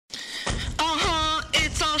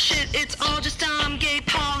shit, it's all just dumb gay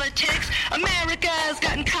politics. America's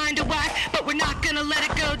gotten kinda whack, but we're not gonna let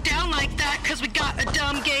it go down like that, cause we got a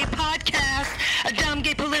dumb gay podcast, a dumb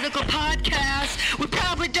gay political podcast. We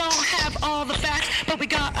probably don't have all the facts, but we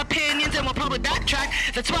got opinions and we'll probably backtrack.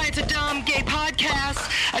 That's why it's a dumb gay podcast,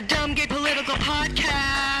 a dumb gay political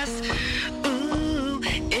podcast. Ooh,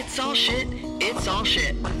 it's all shit, it's all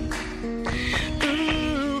shit.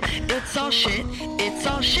 Ooh, it's all shit, it's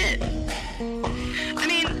all shit. I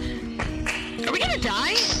mean, are we gonna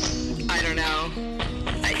die? I don't know.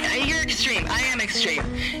 You're extreme. I am extreme.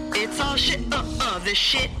 It's all shit. This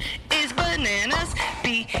shit is bananas.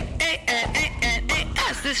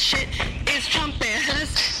 B-A-N-A-N-A-S. This shit is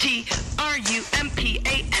Trumpanas.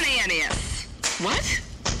 T-R-U-M-P-A-N-A-N-A-S. What?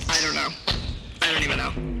 I don't know. I don't even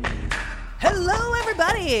know. Hello,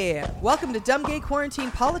 everybody. Welcome to Dumb Gay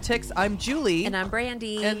Quarantine Politics. I'm Julie. And I'm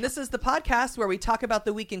Brandy. And this is the podcast where we talk about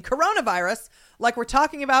the week in coronavirus like we're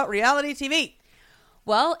talking about reality TV.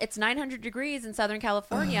 Well, it's 900 degrees in Southern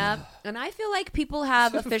California, and I feel like people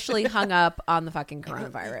have officially hung up on the fucking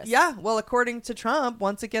coronavirus. Yeah, well, according to Trump,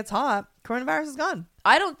 once it gets hot, coronavirus is gone.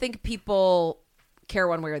 I don't think people care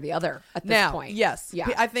one way or the other at this point. Yes. Yeah.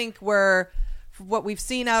 I think what we've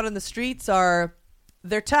seen out in the streets are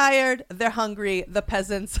they're tired, they're hungry, the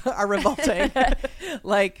peasants are revolting.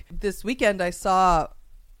 Like this weekend, I saw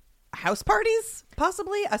house parties,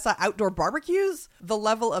 possibly. I saw outdoor barbecues. The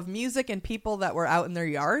level of music and people that were out in their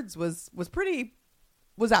yards was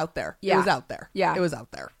out there. Yeah. It was out there. Yeah. It was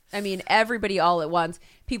out there. I mean, everybody all at once.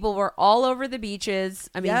 People were all over the beaches.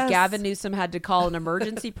 I mean, Yes. Gavin Newsom had to call an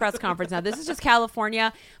emergency press conference. Now, this is just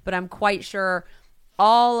California, but I'm quite sure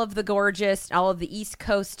all of the East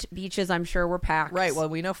Coast beaches, I'm sure, were packed. Right. Well,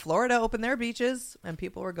 we know Florida opened their beaches and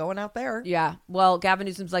people were going out there. Yeah. Well, Gavin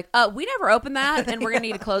Newsom's like, we never opened that, and we're going to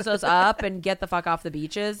need to close those up and get the fuck off the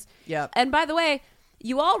beaches. Yep. And by the way,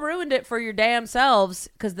 you all ruined it for your damn selves,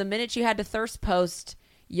 because the minute you had to thirst post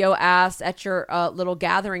yo ass at your little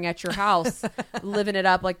gathering at your house, living it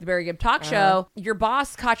up like the Barry Gibb talk show, your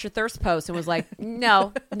boss caught your thirst post and was like,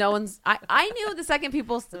 no one's... I knew the second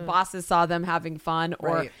people's bosses saw them having fun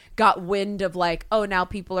or Right. got wind of like, oh, now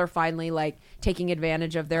people are finally like taking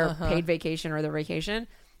advantage of their paid vacation or their vacation,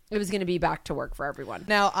 it was going to be back to work for everyone.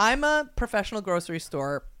 Now, I'm a professional grocery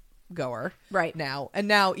store goer Right now, and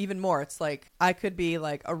now even more, it's like I could be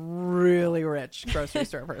like a really rich grocery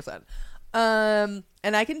store person.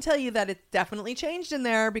 And I can tell you that it definitely changed in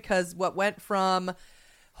there, because what went from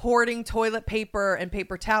hoarding toilet paper and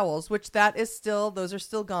paper towels, which those are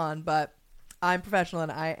still gone, but I'm professional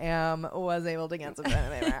and I was able to get some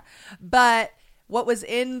there. But what was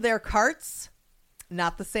in their carts,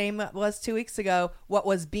 not the same it was 2 weeks ago. What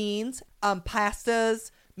was beans,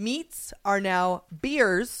 pastas, meats are now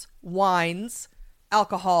beers, wines,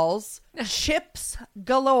 alcohols, chips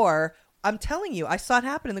galore. I'm telling you, I saw it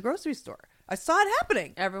happen in the grocery store. I saw it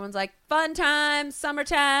happening. Everyone's like, fun time,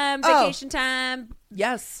 summertime, Oh. vacation time,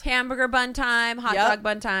 Yes. hamburger bun time, hot Yep. dog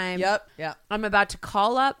bun time. Yep. Yep. I'm about to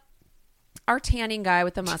call up our tanning guy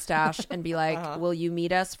with the mustache and be like, will you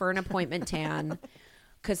meet us for an appointment tan?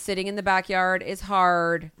 Because sitting in the backyard is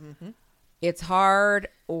hard. Mm-hmm. It's hard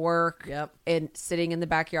work. Yep. And sitting in the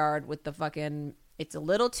backyard with the fucking... It's a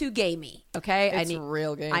little too gamey, okay? It's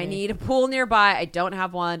real gamey. I need a pool nearby. I don't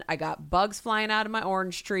have one. I got bugs flying out of my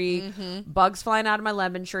orange tree, bugs flying out of my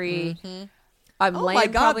lemon tree. I'm Oh laying my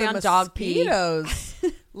God, probably the on dog pee. mosquitoes.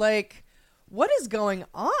 Like, what is going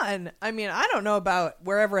on? I mean, I don't know about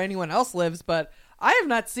wherever anyone else lives, but I have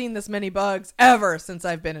not seen this many bugs ever since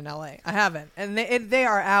I've been in LA. I haven't. And they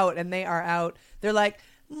are out, and they are out. They're like,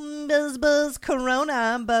 buzz, buzz,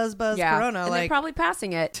 corona, buzz, buzz, corona. And Like, they're probably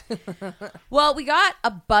passing it. Well, we got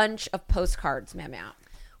a bunch of postcards, Ma'am.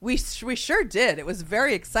 we sure did. It was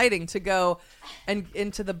very exciting to go and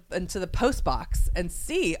into the post box and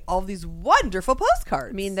see all these wonderful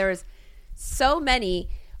postcards. I mean, there's so many.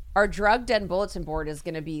 Our drug den bulletin board is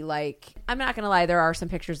going to be like, I'm not going to lie, there are some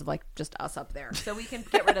pictures of like just us up there. So we can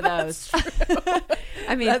get rid of those.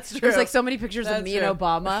 I mean, That's true. there's like so many pictures That's of me true. and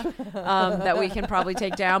Obama that we can probably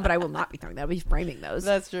take down, but I will not be throwing that. I'll be framing those.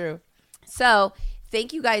 That's true. So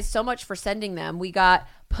thank you guys so much for sending them. We got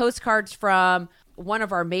postcards from one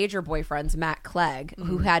of our major boyfriends, Matt Clegg,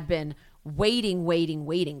 who had been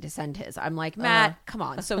waiting to send his. I'm like, Matt, come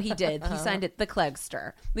on. So he did. He signed it, the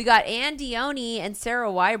Cleggster. We got Ann Dione and Sarah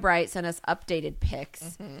Wybright sent us updated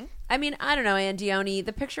pics. I mean, I don't know, Ann Dione.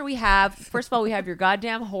 The picture we have, first of all, we have your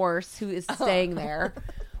goddamn horse who is staying there.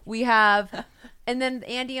 We have, and then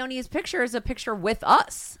Ann Dione's picture is a picture with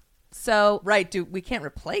us. So Right, dude, we can't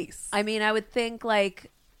replace. I mean, I would think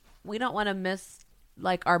like we don't want to miss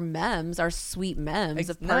like our memes, our sweet memes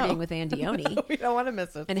of No. partying with Andioni. We don't want to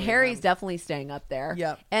miss it. And Harry's definitely staying up there.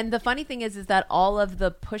 Yep. And the funny thing is that all of the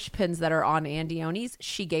push pins that are on Andioni's,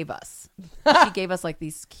 she gave us. She gave us like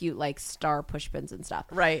these cute like star push pins and stuff.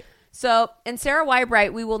 Right. So, and Sarah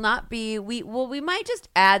Wybright, we will not be, we might just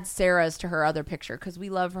add Sarah's to her other picture because we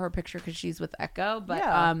love her picture because she's with Echo. But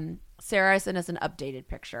Yeah. Sarah sent us an updated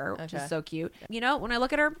picture, which Okay. is so cute. You know, when I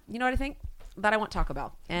look at her, you know what I think? That I want Taco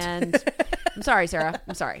Bell. And I'm sorry, Sarah.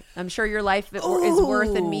 I'm sorry. I'm sure your life is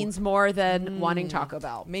worth and means more than wanting Taco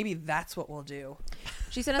Bell. Maybe that's what we'll do.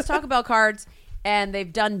 She sent us Taco Bell cards, and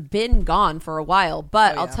they've been gone for a while.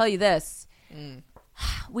 But Oh, I'll yeah. tell you this.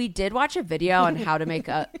 We did watch a video on how to make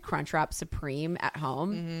a Crunchwrap Supreme at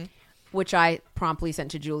home, which I promptly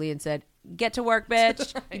sent to Julie and said, get to work,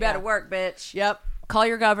 bitch. You better work, bitch. Yep. Call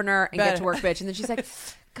your governor and get Better. to work, bitch. And then she's like,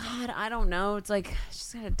 God, I don't know. It's like,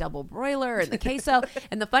 she's got a double broiler and the queso.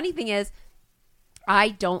 And the funny thing is, I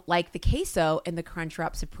don't like the queso in the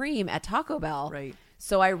Crunchwrap Supreme at Taco Bell. Right.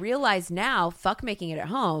 So I realize now, fuck making it at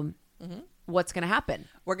home. What's going to happen?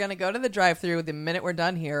 We're going to go to the drive-thru the minute we're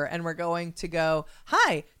done here, and we're going to go,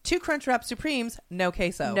 hi, 2 Crunchwrap Supremes, no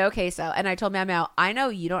queso. No queso. And I told Meow, I know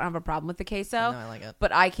you don't have a problem with the queso. I know, I like it.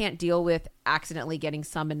 But I can't deal with accidentally getting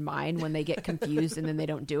some in mine when they get confused and then they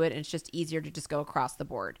don't do it. And it's just easier to just go across the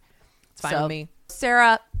board. It's fine with me.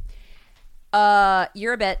 Sarah,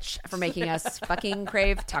 you're a bitch for making us fucking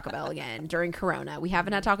crave Taco Bell again during Corona. We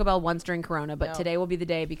haven't had Taco Bell once during Corona, but No. today will be the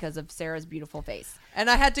day because of Sarah's beautiful face. And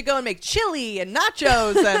I had to go and make chili and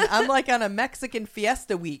nachos, and I'm like on a Mexican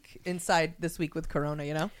fiesta week inside this week with Corona,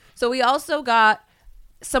 you know? So we also got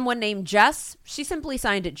someone named Jess. She simply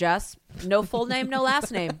signed it Jess. No full name, no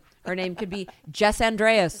last name. Her name could be Jess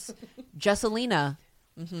Andreas, Jessalina,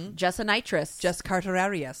 Jessanitrus. Jess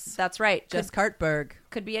Carterarius. That's right. Jess Cartberg.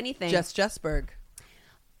 Could be anything. Jess Jessberg.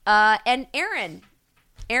 And Aaron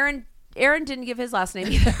didn't give his last name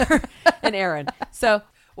either. And Aaron. So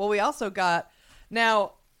Well, we also got,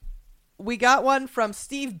 now, we got one from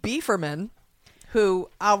Steve Beeferman, who,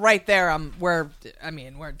 right there, we're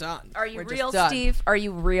done. are you We're just real, done. Steve? Are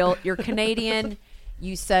you real? You're Canadian.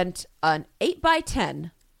 You sent an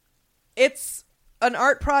 8x10. It's an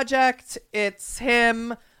art project. It's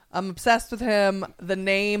him. I'm obsessed with him. The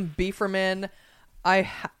name Beeferman.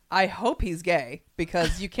 I hope he's gay,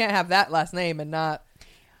 because you can't have that last name and not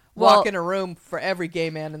walk in a room for every gay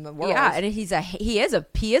man in the world. Yeah, and he's a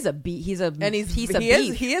piece of beef. He's a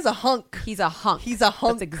hunk. He's a hunk. He's a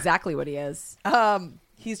hunk. That's exactly what he is.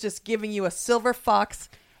 He's just giving you a silver fox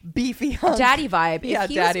beefy hunk. Daddy vibe. Yeah, If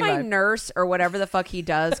he daddy was my vibe. nurse or whatever the fuck he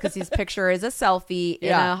does, because his picture is a selfie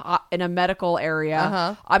in a medical area,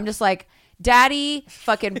 Uh-huh. I'm just like, Daddy,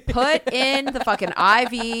 fucking put in the fucking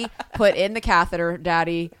IV, put in the catheter,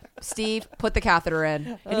 Daddy. Steve, put the catheter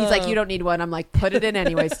in. And he's like, you don't need one. I'm like, put it in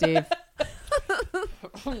anyway, Steve.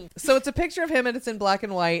 So it's a picture of him, and it's in black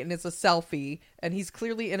and white, and it's a selfie, and he's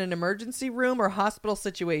clearly in an emergency room or hospital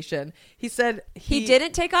situation. He said He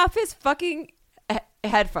didn't take off his fucking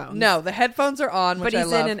headphones. No, the headphones are on, which But I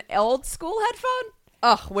he's love. in an old school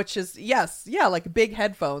headphone? Which is, yes, yeah, like big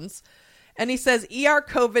headphones. And he says, ER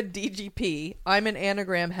COVID DGP, I'm in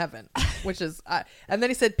anagram heaven, which is, and then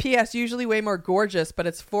he said, PS, usually way more gorgeous, but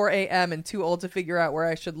it's 4 a.m. and too old to figure out where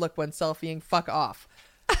I should look when selfieing. Fuck off.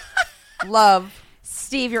 Love.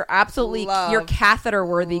 Steve, you're absolutely, Love. you're catheter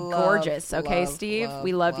worthy Love, gorgeous. Okay, love, Steve? love,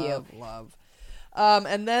 We love love, you. Love.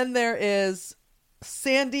 And then there is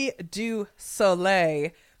Sandy Du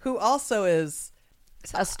Soleil, who also is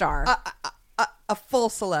A star. a full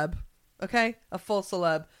celeb. Okay? A full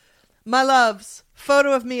celeb. My loves,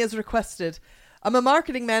 photo of me is requested. I'm a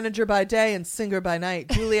marketing manager by day and singer by night.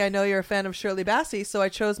 Julie, I know you're a fan of Shirley Bassey, so I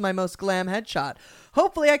chose my most glam headshot.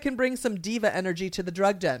 Hopefully I can bring some diva energy to the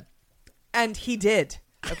drug den. And he did.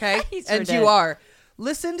 Okay? He sure and did. you are.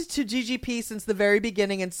 Listened to GGP since the very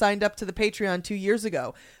beginning and signed up to the Patreon 2 years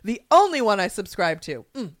ago. The only one I subscribe to.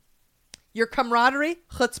 Your camaraderie,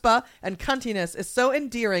 chutzpah, and cuntiness is so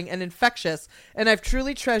endearing and infectious, and I've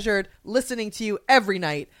truly treasured listening to you every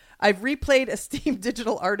night. I've replayed esteemed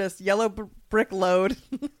digital artist Yellow Brick Load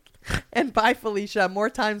and Bye Felicia more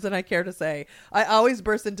times than I care to say. I always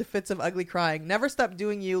burst into fits of ugly crying. Never stop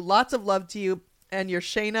doing you. Lots of love to you and your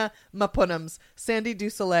Shayna Mapunums. Sandy Du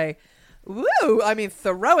Soleil. Woo! I mean,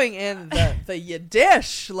 throwing in the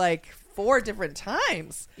Yiddish like 4 different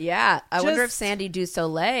times. Yeah, I wonder if Just- Sandy Du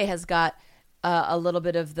Soleil has got a little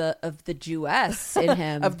bit of the Jewess in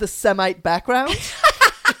him. Of the Semite background.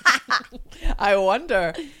 I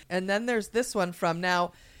wonder. And then there's this one from,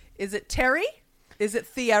 now, is it Terry? Is it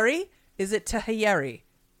Thierry? Is it Tahiri?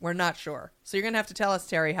 We're not sure. So you're going to have to tell us,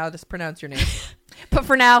 Terry, how to pronounce your name. But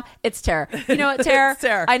for now, it's Tara. You know what, Tara? It's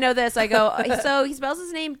Tara. I know this. I go, so he spells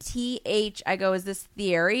his name T-H. I go, is this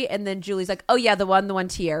Thierry? And then Julie's like, oh, yeah, the one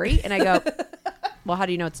Thierry. And I go, well, how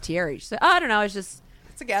do you know it's Thierry? She said, oh, I don't know. It's just...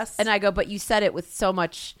 It's a guess. And I go, but you said it with so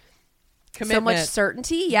much... Commitment. So much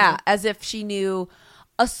certainty. Yeah. As if she knew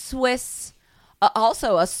a Swiss...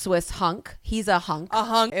 also a Swiss hunk. He's a hunk. A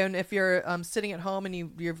hunk. And if you're sitting at home and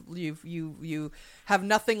you have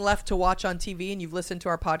nothing left to watch on TV and you've listened to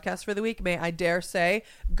our podcast for the week, may I dare say,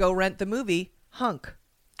 go rent the movie Hunk.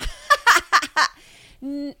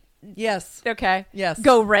 Yes. Okay. Yes.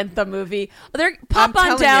 Go rent the movie. Pop I'm on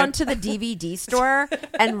telling down you. to the DVD store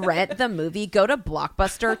and rent the movie. Go to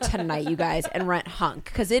Blockbuster tonight, you guys, and rent Hunk.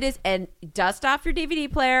 Because it is, and dust off your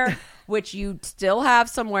DVD player, which you still have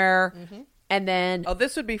somewhere. And then, Oh,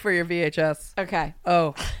 this would be for your VHS. okay.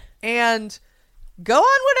 Oh, and go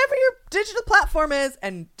on whatever your digital platform is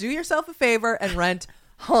and do yourself a favor and rent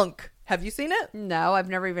Hunk. Have you seen it? No, I've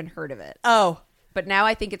never even heard of it. Oh, But now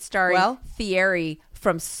I think it's starring Well- Thierry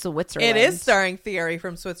from Switzerland. it is starring Thierry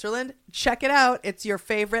from Switzerland. Check it out. It's your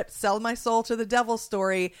favorite sell my soul to the devil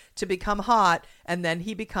story to become hot, and then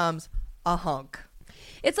he becomes a hunk.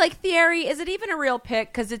 It's like, Thierry, is it even a real pic?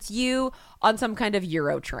 Because it's you on some kind of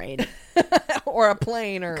Euro train. Or a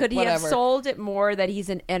plane or Could he whatever. have sold it more that he's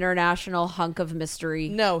an international hunk of mystery?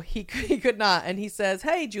 No, he could not. And he says,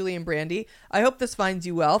 hey, Julie and Brandy, I hope this finds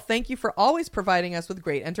you well. Thank you for always providing us with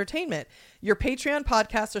great entertainment. Your Patreon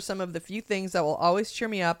podcasts are some of the few things that will always cheer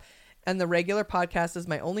me up, and the regular podcast is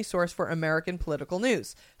my only source for American political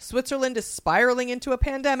news. Switzerland is spiraling into a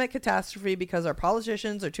pandemic catastrophe because our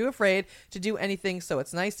politicians are too afraid to do anything, so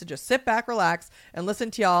it's nice to just sit back, relax, and listen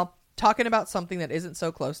to y'all talking about something that isn't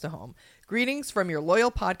so close to home. Greetings from your loyal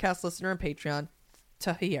podcast listener and Patreon,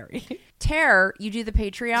 Thierry. Tare, you do the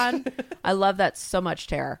Patreon. I love that so much,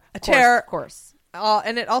 Tare. Tare. Of course.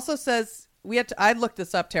 And it also says I looked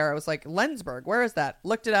this up, Tara. I was like, Lensburg, where is that?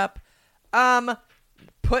 Looked it up.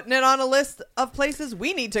 Putting it on a list of places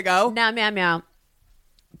we need to go. Now, meow meow.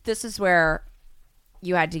 This is where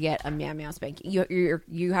you had to get a meow meow spanking.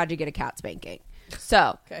 You had to get a cat spanking.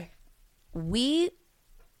 So Okay.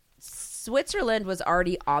 Switzerland was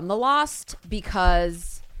already on the lost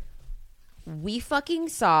because we fucking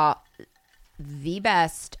saw the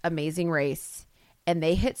best Amazing Race and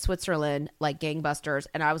they hit Switzerland like gangbusters.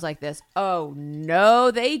 And I was like this, oh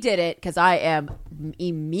no, they did it, because I am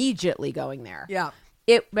immediately going there. Yeah.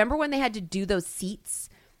 Remember when they had to do those seats?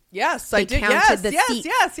 Yes, They I did. counted Yes, the seats.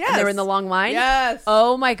 yes. And they were in the long line. Yes.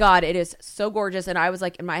 Oh my God, it is so gorgeous. And I was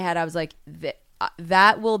like, in my head, I was like,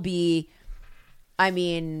 that will be, I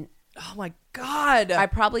mean, Oh my God. I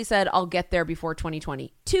probably said I'll get there before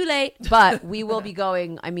 2020. Too late, but we will be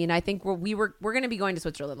going. I mean, I think we're going to be going to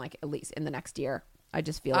Switzerland like at least in the next year. I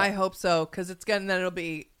just feel I it. hope so, because then it'll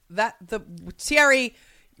be that the Thierry,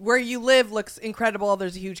 where you live, looks incredible.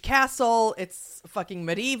 There's a huge castle. It's fucking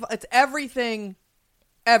medieval. It's everything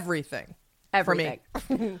for me.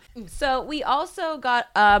 So we also got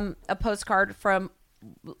a postcard from,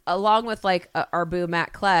 along with like our boo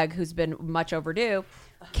Matt Clegg, who's been much overdue,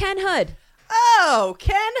 Ken Hood. Oh,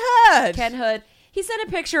 Ken Hood. Ken Hood. He sent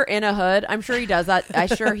a picture in a hood. I'm sure he does that. I'm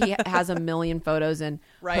sure he has a million photos in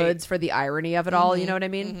Right. hoods for the irony of it all. You know what I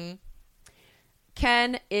mean?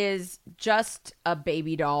 Ken is just a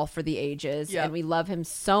baby doll for the ages, Yep. and we love him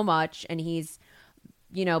so much. And he's,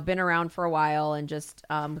 been around for a while and just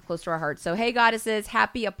close to our hearts. So, hey, goddesses,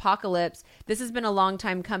 happy apocalypse. This has been a long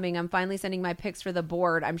time coming. I'm finally sending my pics for the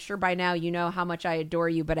board. I'm sure by now you know how much I adore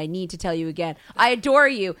you, but I need to tell you again. I adore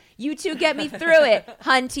you. You two get me through it.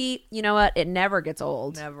 Hunty, you know what? It never gets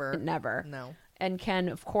old. Never. It never. No. And Ken,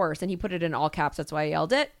 of course. And he put it in all caps. That's why I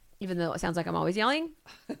yelled it, even though it sounds like I'm always yelling.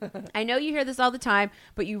 I know you hear this all the time,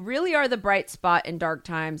 but you really are the bright spot in dark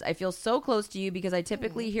times. I feel so close to you because I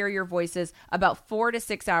typically hear your voices about 4 to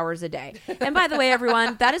 6 hours a day. And by the way,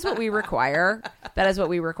 everyone, that is what we require. That is what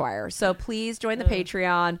we require. So please join the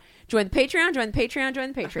Patreon. Join the Patreon, join the Patreon,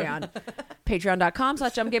 join the Patreon.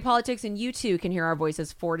 Patreon.com/UmGayPolitics, and you too can hear our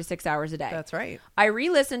voices 4 to 6 hours a day. That's right. I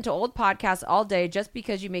re-listen to old podcasts all day just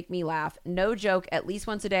because you make me laugh. No joke. At least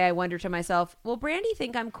once a day, I wonder to myself, will Brandy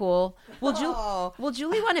think I'm cool? Will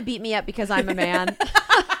Julie want to beat me up because I'm a man?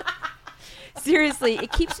 Seriously,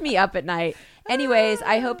 it keeps me up at night. Anyways,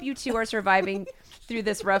 I hope you two are surviving through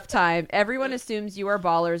this rough time. Everyone assumes you are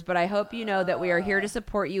ballers, but I hope you know that we are here to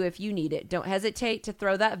support you if you need it. Don't hesitate to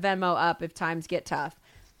throw that Venmo up if times get tough.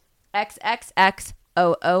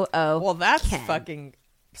 XXXOOO. Well, that's Ken. fucking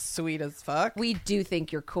sweet as fuck. We do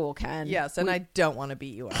think you're cool, Ken. Yes, and I don't want to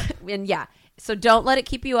beat you up. And yeah, so don't let it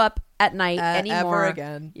keep you up at night anymore. Ever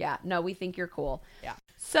again. Yeah, no, we think you're cool. Yeah.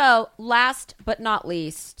 So, last but not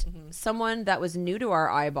least, someone that was new to our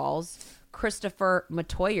eyeballs, Christopher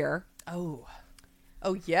Matoyer. Oh,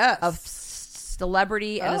 yes. A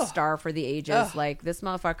celebrity and a Oh. star for the ages. Ugh. Like, this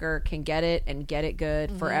motherfucker can get it and get it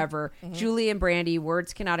good forever. Julie and Brandy,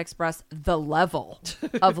 words cannot express the level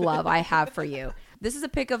of love I have for you. This is a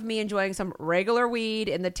pic of me enjoying some regular weed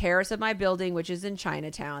in the terrace of my building, which is in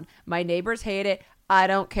Chinatown. My neighbors hate it. I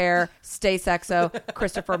don't care. Stay sexo.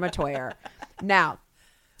 Christopher Matoyer. Now,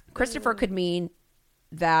 Christopher could mean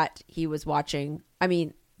that he was watching. I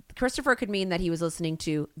mean, Christopher could mean that he was listening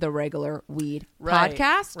to the Regular Weed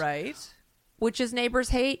podcast, Right. which his neighbors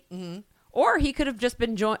hate. Or he could have just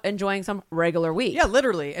been enjoying some regular weed. Yeah,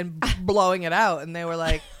 literally. And blowing it out. And they were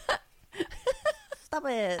like, stop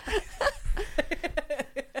it.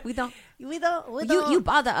 We don't. We don't. You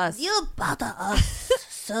bother us. You bother us,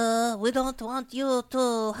 sir. We don't want you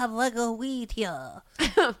to have regular weed here.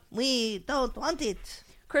 We don't want it.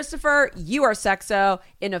 Christopher, you are sexo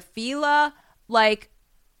in a Fila like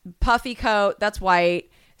puffy coat that's white,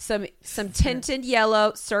 some tinted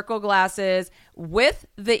yellow circle glasses with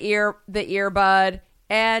the earbud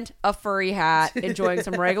and a furry hat, enjoying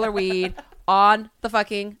some regular weed on the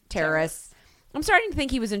fucking terrace. I'm starting to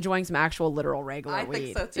think he was enjoying some actual literal regular I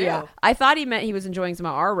weed. think so, too. Yeah, I thought he meant he was enjoying some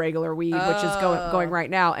of our regular weed, which is going right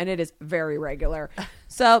now, and it is very regular.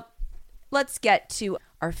 So let's get to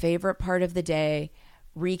our favorite part of the day,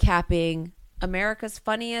 recapping America's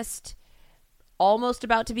funniest, almost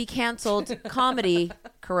about to be canceled comedy,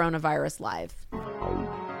 Coronavirus Live.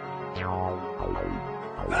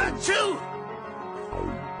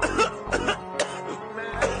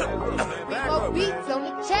 Beats on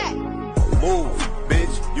the chat. Move,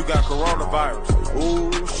 bitch, you got coronavirus.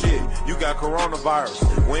 Ooh, shit, you got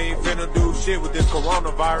coronavirus. We ain't finna do shit with this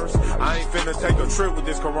coronavirus. I ain't finna take a trip with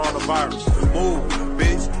this coronavirus. Move,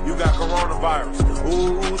 bitch, you got coronavirus.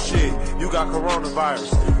 Ooh, shit, you got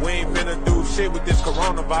coronavirus. We ain't finna do shit with this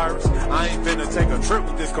coronavirus. I ain't finna take a trip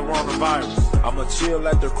with this coronavirus. I'ma chill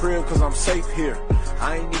at the crib cause I'm safe here.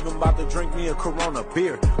 I ain't even about to drink me a Corona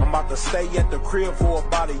beer. I'm about to stay at the crib for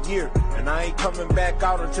about a year. And I ain't coming back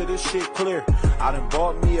out until this shit clear. I done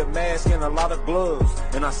bought me a mask and a lot of gloves.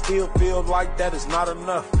 And I still feel like that is not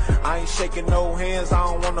enough. I ain't shaking no hands, I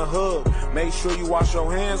don't wanna hug. Make sure you wash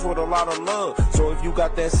your hands with a lot of love. So if you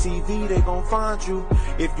got that CV, they gon' find you.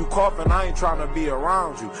 If you coughing, I ain't trying to be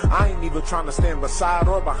around you. I ain't even trying to stand beside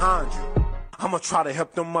or behind you. I'ma try to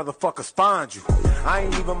help them motherfuckers find you. I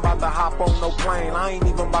ain't even about to hop on no plane. I ain't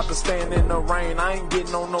even about to stand in the rain. I ain't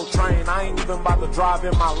getting on no train. I ain't even about to drive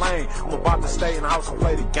in my lane. I'm about to stay in the house and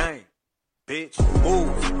play the game. Bitch, move,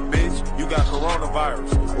 bitch, you got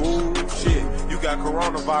coronavirus. Ooh, shit, you got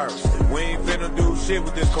coronavirus. We ain't finna do shit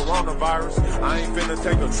with this coronavirus. I ain't finna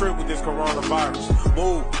take a trip with this coronavirus.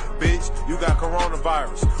 Move, bitch, you got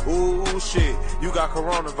coronavirus. Ooh, shit, you got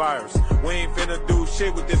coronavirus. We ain't finna do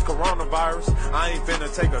shit with this coronavirus. I ain't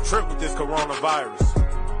finna take a trip with this coronavirus.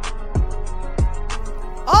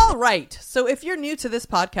 All right. So if you're new to this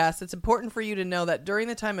podcast, it's important for you to know that during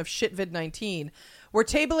the time of shitvid-19, we're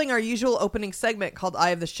tabling our usual opening segment called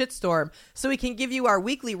Eye of the Shitstorm so we can give you our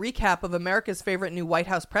weekly recap of America's favorite new White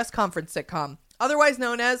House press conference sitcom, otherwise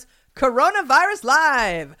known as Coronavirus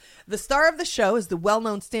Live. The star of the show is the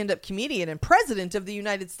well-known stand-up comedian and president of the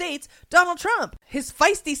United States, Donald Trump. His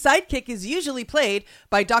feisty sidekick is usually played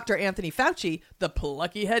by Dr. Anthony Fauci, the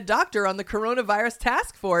plucky head doctor on the coronavirus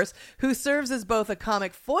task force, who serves as both a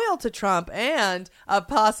comic foil to Trump and a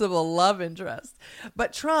possible love interest.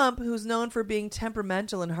 But Trump, who's known for being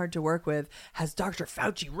temperamental and hard to work with, has Dr.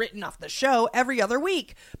 Fauci written off the show every other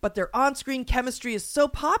week. But their on-screen chemistry is so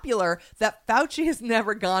popular that Fauci has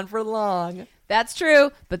never gone for long. That's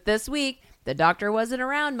true, but this week, the doctor wasn't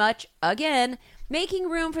around much, again, making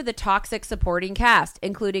room for the toxic supporting cast,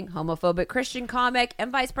 including homophobic Christian comic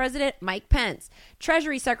and Vice President Mike Pence,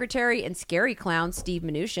 Treasury Secretary and scary clown Steve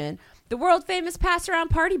Mnuchin, the world-famous pass-around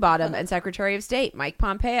party bottom and Secretary of State Mike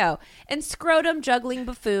Pompeo, and scrotum-juggling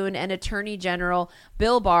buffoon and Attorney General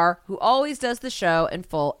Bill Barr, who always does the show in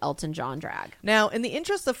full Elton John drag. Now, in the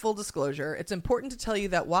interest of full disclosure, it's important to tell you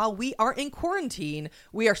that while we are in quarantine,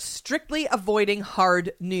 we are strictly avoiding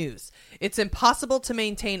hard news. It's impossible to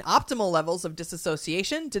maintain optimal levels of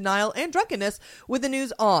disassociation, denial, and drunkenness with the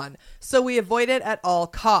news on, so we avoid it at all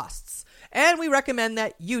costs. And we recommend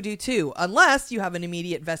that you do too, unless you have an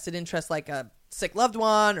immediate vested interest like a sick loved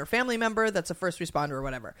one or family member that's a first responder or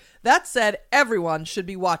whatever. That said, everyone should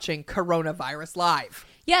be watching Coronavirus Live.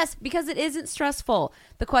 Yes, because it isn't stressful.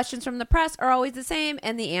 The questions from the press are always the same,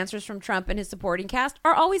 and the answers from Trump and his supporting cast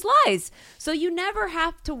are always lies. So you never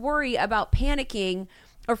have to worry about panicking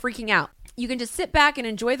or freaking out. You can just sit back and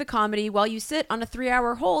enjoy the comedy while you sit on a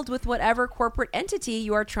 3-hour hold with whatever corporate entity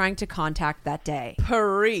you are trying to contact that day.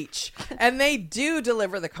 Preach. And they do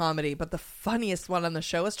deliver the comedy, but the funniest one on the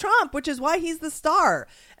show is Trump, which is why he's the star.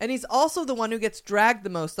 And he's also the one who gets dragged the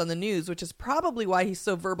most on the news, which is probably why he's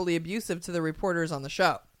so verbally abusive to the reporters on the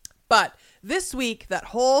show. But this week, that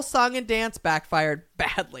whole song and dance backfired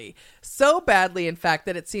badly. So badly, in fact,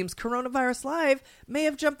 that it seems Coronavirus Live may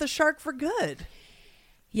have jumped the shark for good.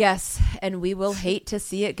 Yes, and we will hate to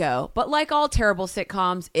see it go. But like all terrible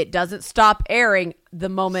sitcoms, it doesn't stop airing the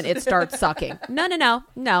moment it starts sucking.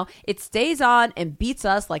 No. It stays on and beats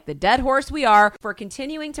us like the dead horse we are for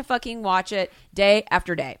continuing to fucking watch it day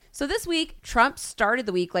after day. So this week, Trump started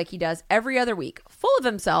the week like he does every other week, full of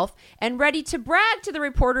himself and ready to brag to the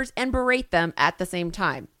reporters and berate them at the same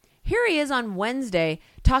time. Here he is on Wednesday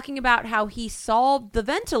talking about how he solved the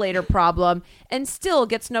ventilator problem and still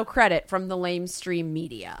gets no credit from the lamestream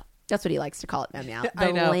media. That's what he likes to call it, Meow.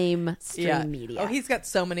 I know. The lamestream media. Oh, he's got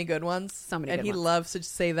so many good ones. So many and good he ones. loves to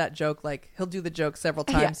say that joke. Like, he'll do the joke several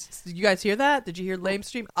times. Did you guys hear that? Did you hear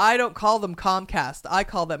lamestream? I don't call them Comcast. I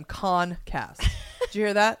call them Concast. Did you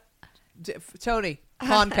hear that? Tony,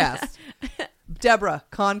 Concast. Deborah,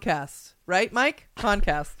 Concast. Right, Mike?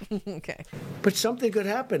 Concast. Okay. But something could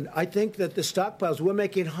happen. I think that the stockpiles, we're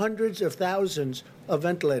making hundreds of thousands of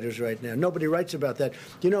ventilators right now. Nobody writes about that.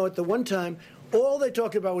 You know, at the one time, all they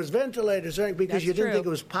talked about was ventilators, right? Because That's you didn't true. think it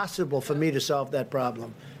was possible for me to solve that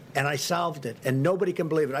problem. And I solved it, and nobody can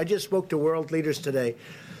believe it. I just spoke to world leaders today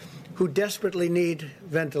who desperately need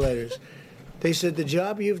ventilators. They said, the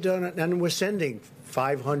job you've done, and we're sending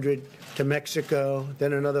 500 to Mexico,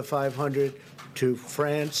 then another 500 to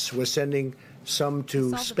France. We're sending some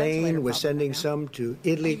to Solve the ventilator Spain. We're problem sending right now. some to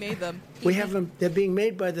Italy. He made them. We have them. They're being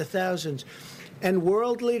made by the thousands. And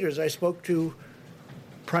world leaders, I spoke to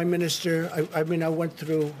Prime Minister. I mean, I went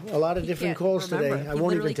through a lot of different can't calls remember. today. I He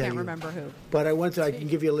won't literally even tell can't you. remember who. But I went through, I can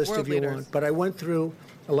give you a list World if you leaders. want. But I went through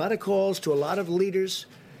a lot of calls to a lot of leaders.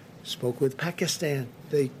 Spoke with Pakistan.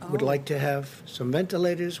 They would like to have some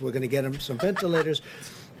ventilators. We're going to get them some ventilators.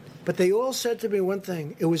 But they all said to me one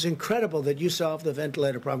thing. It was incredible that you solved the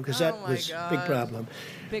ventilator problem, because that my was a big God. problem.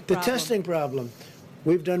 Big The problem. testing problem.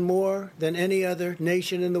 We've done more than any other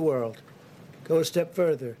nation in the world. Go a step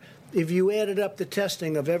further. If you added up the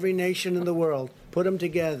testing of every nation in the world, put them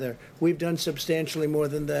together, we've done substantially more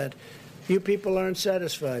than that. You people aren't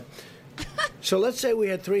satisfied. So let's say we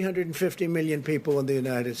had 350 million people in the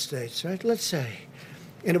United States, right? Let's say.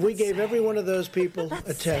 And if we gave every one of those people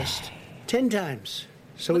a test 10 times.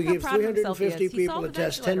 So Look we how give proud of himself he is. 350 He people solved a the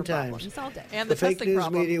test 10 ventilator problem. times. He solved it. And The the fake testing news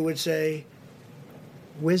problem. media would say,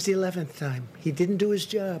 where's the 11th time? He didn't do his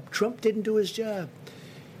job. Trump didn't do his job.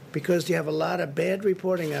 Because you have a lot of bad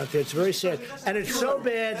reporting out there. It's very sad. And it's so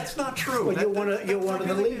bad. That's not true. Well, you're one of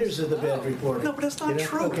the leaders of the bad reporting. No, but that's not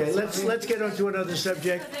true. Okay, let's get on to another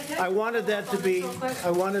subject. I wanted that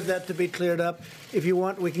to be cleared up. If you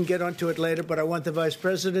want, we can get onto it later, but I want the Vice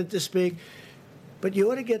President to speak. But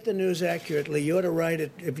you ought to get the news accurately. You ought to write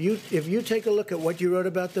it. If you take a look at what you wrote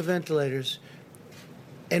about the ventilators,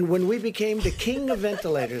 and when we became the king of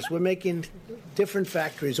ventilators, we're making different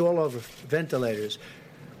factories all over ventilators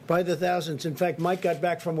by the thousands. In fact, Mike got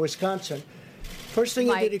back from Wisconsin. First thing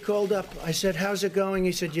he Mike. did, he called up. I said, how's it going?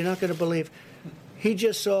 He said, you're not going to believe. He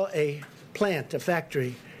just saw a plant, a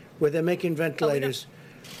factory, where they're making ventilators.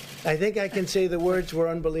 I think I can say the words were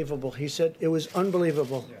unbelievable. He said it was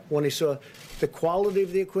unbelievable when he saw the quality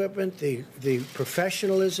of the equipment, the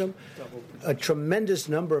professionalism, a tremendous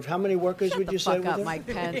number of, how many workers would you say Fuck were up, there? Mike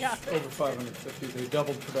Pence. Over 550. They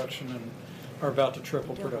doubled production and are about to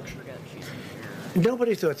triple production.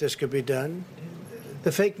 Nobody thought this could be done.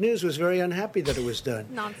 The fake news was very unhappy that it was done.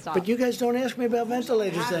 Nonstop. But you guys don't ask me about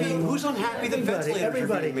ventilators anymore. Who's unhappy that ventilators are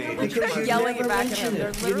Everybody. being made? Because you Yelling never back at mention him. They're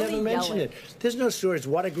it. You literally never mention yelling. it. There's no stories.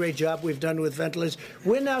 What a great job we've done with ventilators.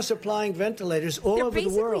 We're now supplying ventilators all They're over the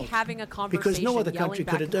basically world. having a conversation, Because no other yelling country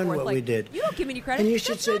back could have and done forth, what like, we did. You don't give me any credit. And you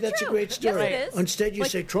should That's say not that's true. a great story. Yes, it is. Instead, you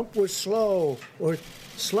Like, say Trump was slow or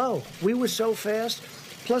slow. We were so fast.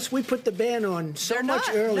 Plus, we put the ban on so They're much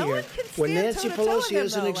not. No earlier. one can When stand Nancy toe-to-toe with Pelosi him,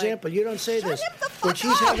 is an though. Like, example, you don't say shut this. him the When fuck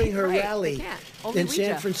she's up. having her Right, they rally can't. Only in we San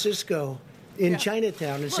just. Francisco, in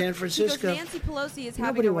Chinatown, in San Look, Francisco. He goes, Nancy Pelosi is having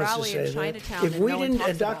Nobody a wants to rally say in that. Chinatown. If and we no one didn't, talks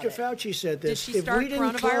and Dr. about it. Fauci said Did this, she if start we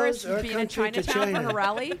didn't close coronavirus our being in country to Chinatown for her China,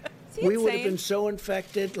 rally? Is he we would have insane? been so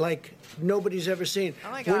infected like nobody's ever seen.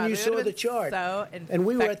 Oh my When God, you we saw would've the been chart, so and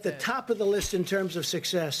we were at the infected. top of the list in terms of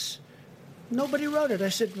success. Nobody wrote it. I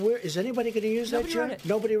said, "Where is anybody going to use Nobody that chart?" wrote it.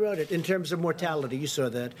 Nobody wrote it in terms of mortality. You saw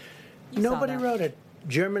that. You saw Nobody that. wrote it.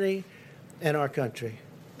 Germany and our country.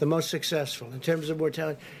 the most successful in terms of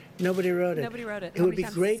mortality. Nobody wrote it. Nobody wrote it. It How would many be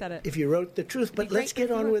times great said it? if you wrote the truth. But let's get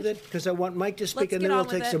on with it because I want Mike to speak, Let's and get then we'll on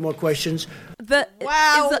with take it. some more questions.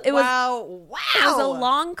 Wow! It was wow! a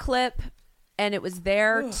long clip, and it was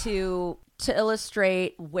there to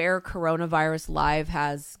illustrate where Coronavirus Live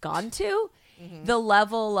has gone to. The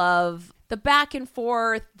level of the back and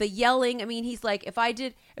forth, the yelling. I mean, he's like, if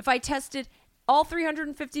I tested all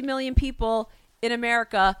 350 million people in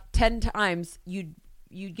America 10 times, you'd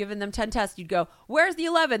given them 10 tests, you'd go, where's the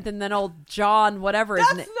 11th? And then old John, whatever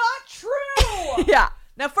That's isn't it? not true. Yeah.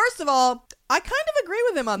 Now, first of all, I kind of agree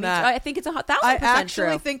with him on that. I think it's 1,000% I true.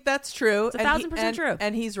 actually think that's true. It's 1,000% true.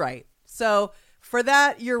 And he's right. So for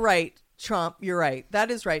that, you're right, Trump. You're right.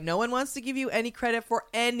 That is right. No one wants to give you any credit for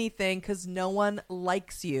anything because no one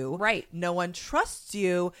likes you. Right. No one trusts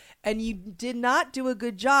you. And you did not do a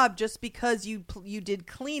good job just because you did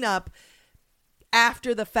cleanup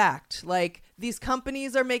after the fact. Like, these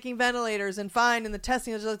companies are making ventilators and fine, and the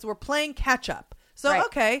testing is, we're playing catch up. So, Right.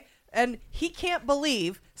 okay. And he can't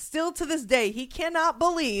believe, still to this day, he cannot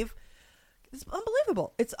believe. It's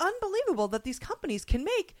unbelievable. It's unbelievable that these companies can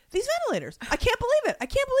make these ventilators. I can't believe it. I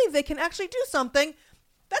can't believe they can actually do something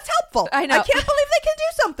that's helpful. I know. I can't believe they can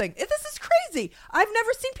do something. This is crazy. I've never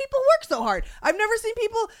seen people work so hard. I've never seen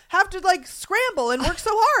people have to like scramble and work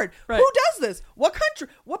so hard. Right. Who does this? What country?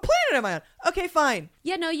 What planet am I on? Okay, fine.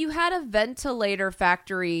 Yeah, no, you had a ventilator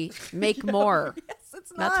factory make more. Yes,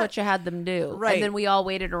 it's not. That's what you had them do. Right. And then we all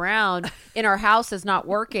waited around in our houses not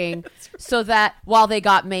working so that while they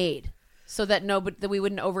got made. So that that we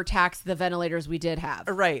wouldn't overtax the ventilators we did have.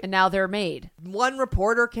 Right. And now they're made. One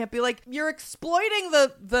reporter can't be like, you're exploiting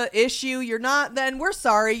the issue. You're not. Then we're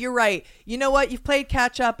sorry. You're right. You know what? You've played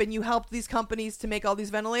catch up and you helped these companies to make all these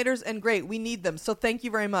ventilators. And great. We need them. So thank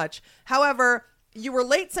you very much. However, you were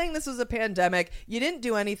late saying this was a pandemic. You didn't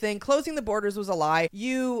do anything. Closing the borders was a lie.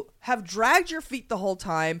 You have dragged your feet the whole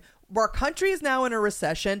time. Our country is now in a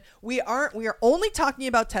recession. We are only talking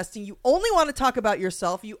about testing. You only want to talk about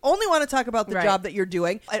yourself. You only want to talk about the Right. job that you're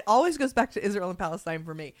doing. It always goes back to Israel and Palestine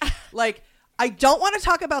for me. Like, I don't want to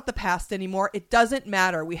talk about the past anymore. It doesn't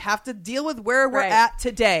matter. We have to deal with where we're Right. at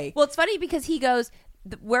today. Well, it's funny because he goes,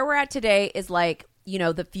 where we're at today is like,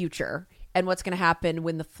 the future and what's going to happen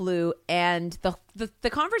when the flu and the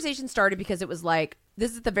conversation started because it was like,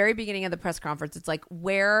 this is at the very beginning of the press conference. It's like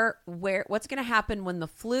what's going to happen when the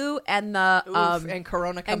flu and the and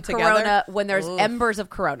Corona come and together? Corona when there's Oof. embers of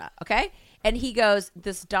Corona. Okay. And he goes,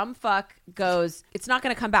 this dumb fuck goes, it's not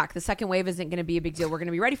going to come back. The second wave isn't going to be a big deal. We're going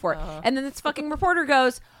to be ready for it. And then this fucking reporter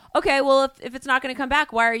goes, okay, well, if it's not going to come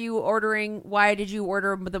back, why did you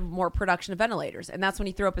order the more production of ventilators? And that's when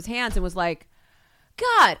he threw up his hands and was like,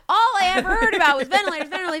 God, all I ever heard about was ventilators.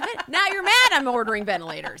 Now you're mad I'm ordering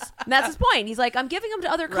ventilators. And that's his point. He's like, I'm giving them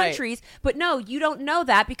to other Right. countries, but no, you don't know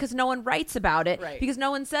that because no one writes about it. Right. Because no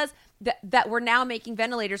one says that we're now making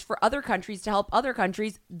ventilators for other countries to help other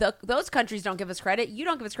countries. Those countries don't give us credit. You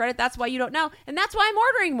don't give us credit. That's why you don't know. And that's why I'm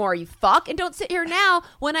ordering more, you fuck. And don't sit here now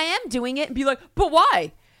when I am doing it and be like, but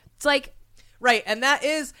why? It's like, Right, and that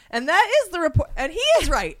is the report, and he is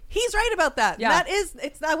right. He's right about that. Yeah.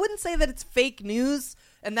 I wouldn't say that it's fake news,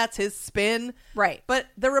 and that's his spin. Right. But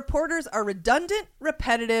the reporters are redundant,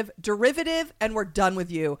 repetitive, derivative, and we're done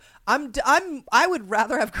with you. I would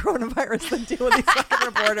rather have coronavirus than deal with these fucking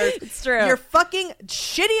reporters. It's true. You're fucking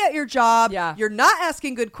shitty at your job. Yeah. You're not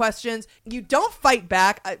asking good questions. You don't fight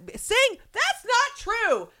back. Saying that's not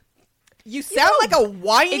true. You sound like a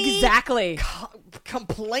whiny, exactly.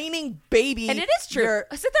 complaining baby. And it is true. You're-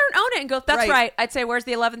 Sit there and own it and go, that's Right. right. I'd say, where's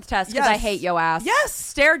the 11th test? Because I Yes. hate yo ass. Yes.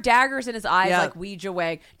 Stare daggers in his eyes Yeah. like Ouija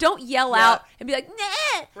Wang. Don't yell Yeah. out and be like,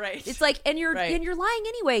 nah. Right. It's like, and you're Right. lying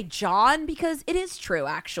anyway, John, because it is true,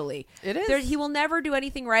 actually. It is. He will never do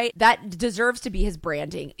anything right. That deserves to be his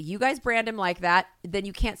branding. You guys brand him like that, then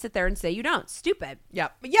you can't sit there and say you don't. Stupid. Yeah,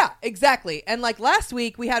 exactly. And like last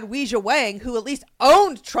week, we had Ouija Wang, who at least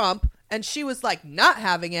owned Trump, and she was like not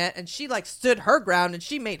having it, and she like stood her ground, and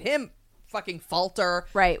she made him fucking falter.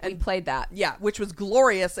 Right. We And played that. yeah, which was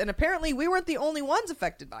glorious. And apparently, we weren't the only ones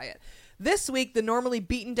affected by it. This week, the normally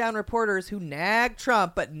beaten down reporters who nagged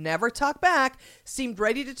Trump but never talk back seemed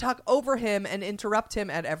ready to talk over him and interrupt him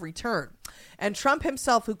at every turn. And Trump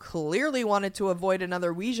himself, who clearly wanted to avoid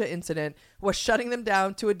another Ouija incident, was shutting them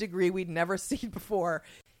down to a degree we'd never seen before.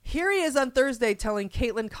 Here he is on Thursday telling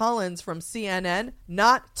Caitlin Collins from CNN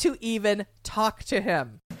not to even talk to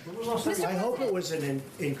him. I hope it was an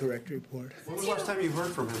incorrect report. When was the last time you heard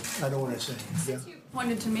from him? I don't want to say. Yeah. You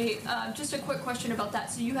pointed to me. Just a quick question about that.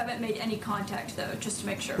 So you haven't made any contact, though, just to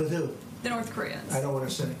make sure. With who? The North Koreans. I don't want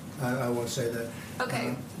to say. I won't say that.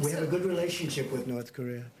 Okay, We have so- a good relationship with North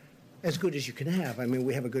Korea. as good as you can have. I mean,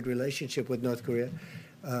 we have a good relationship with North Korea.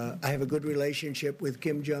 I have a good relationship with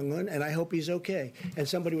Kim Jong-un, and I hope he's okay. And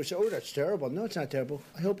somebody would say, oh, that's terrible. No, it's not terrible.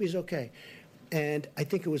 I hope he's okay. And I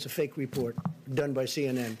think it was a fake report done by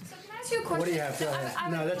CNN. So can I ask you a question? What do you have? Go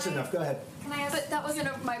ahead. No, that's enough. Go ahead. Can I ask? But that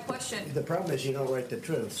wasn't my question. The problem is you don't write the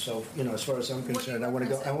truth. So, as far as I'm concerned, I want to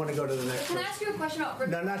go to the next Can I one. ask you a question about?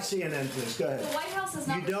 No, not CNN, please. Go ahead. The White House has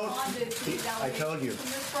not You don't. responded to these I told you. allegations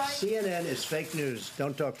from this Friday. CNN is fake news.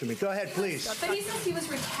 Don't talk to me. Go ahead, please. But he says he was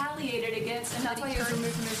retaliated against, and that's why he was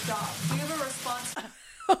removed from his job. Do you have a response?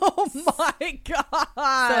 Oh my God.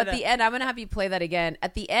 So at the end, I'm going to have you play that again.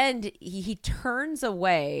 At the end, he turns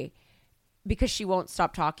away because she won't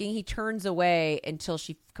stop talking. He turns away until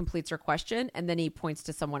she completes her question, and then he points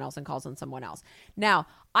to someone else and calls on someone else. Now,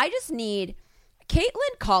 I just need...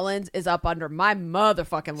 Caitlin Collins is up under my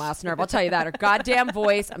motherfucking last nerve. I'll tell you that. Her goddamn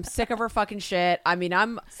voice. I'm sick of her fucking shit. I mean,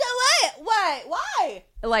 I'm... So what? What? Why?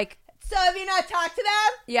 Like... So have you not talked to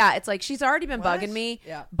them? Yeah, it's like she's already been bugging me.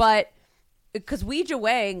 Yeah. But... Because Weijia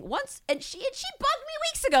Wang once, and she bugged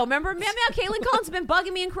me weeks ago. Remember, Caitlin Collins has been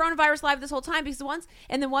bugging me in Coronavirus Live this whole time because once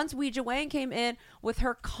Weijia Wang came in with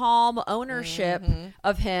her calm ownership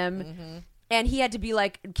of him, and he had to be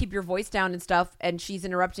like, keep your voice down and stuff, and she's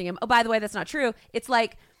interrupting him. Oh, by the way, that's not true. It's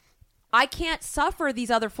like, I can't suffer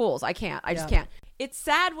these other fools. I can't. I just can't. It's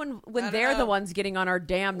sad when they're the ones getting on our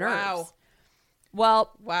damn nerves. Wow.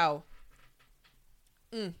 Well, wow.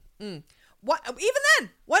 What? Even then,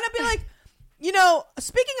 why not be like?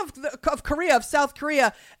 Speaking of Korea, of South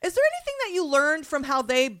Korea, is there anything that you learned from how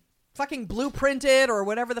they fucking blueprinted or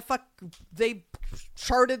whatever the fuck they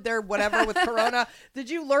charted their whatever with Corona?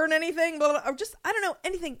 Did you learn anything? But I don't know,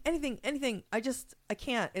 anything. I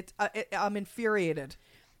can't. I'm infuriated.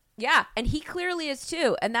 yeah, and he clearly is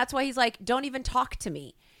too, and that's why he's like, don't even talk to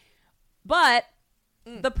me. But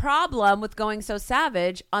the problem with going so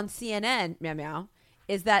savage on CNN, meow meow,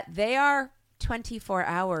 is that they are 24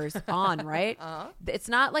 hours on, right? It's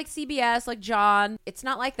not like CBS, like John. It's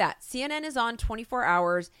not like that. CNN is on 24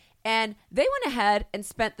 hours, and they went ahead and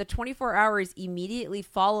spent the 24 hours immediately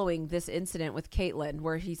following this incident with Caitlyn,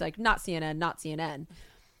 where he's like, not CNN,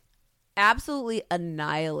 absolutely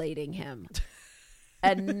annihilating him.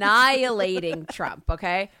 Annihilating Trump,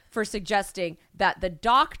 okay, for suggesting that the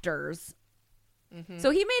doctors... So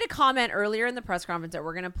he made a comment earlier in the press conference that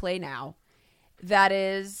we're going to play now that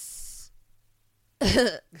is...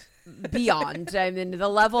 beyond. I mean, the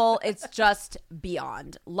level, it's just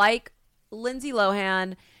beyond. Like Lindsay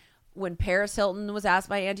Lohan, when Paris Hilton was asked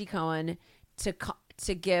by Andy Cohen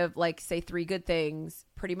to give, like, say 3 good things,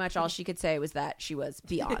 pretty much all she could say was that she was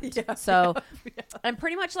beyond. And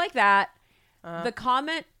pretty much like that, the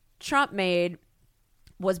comment Trump made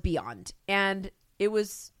was beyond. And it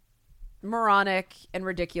was moronic and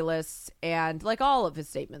ridiculous, and like all of his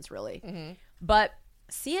statements, really. But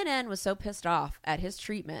CNN was so pissed off at his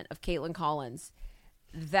treatment of Caitlin Collins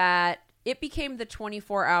that it became the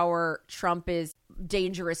 24-hour Trump is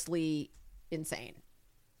dangerously insane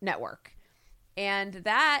network. And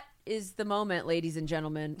that is the moment, ladies and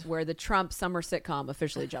gentlemen, where the Trump summer sitcom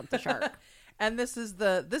officially jumped the shark. And this is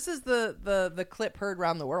the clip heard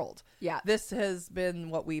around the world. Yeah. This has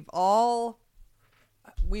been what we've all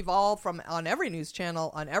from on every news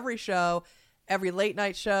channel, on every show, every late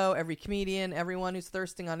night show, every comedian, everyone who's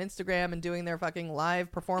thirsting on Instagram and doing their fucking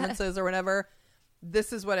live performances or whatever.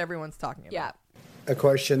 This is what everyone's talking about. Yeah. A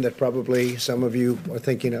question that probably some of you are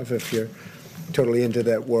thinking of if you're totally into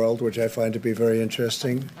that world, which I find to be very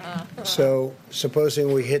interesting. So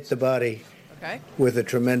supposing we hit the body with a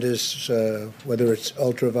tremendous, whether it's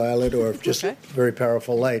ultraviolet or just very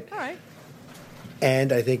powerful light. All right.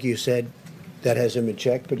 And I think you said that hasn't been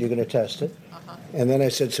checked, but you're going to test it. And then I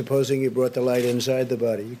said, supposing you brought the light inside the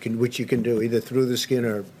body, which you can do either through the skin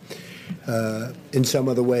or in some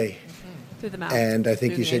other way. Through the mouth. And I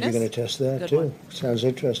think Through you said you're the going to test that Good too. one. Sounds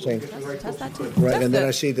interesting. Test that too. Right, Test and then it.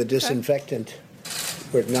 I see the disinfectant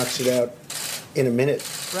where it knocks it out in a minute.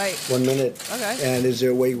 Right. 1 minute. Okay. And is there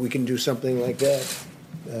a way we can do something like that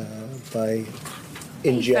by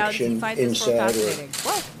injection He finds this real inside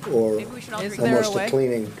fascinating. or Maybe we should all Is drink there almost a way? a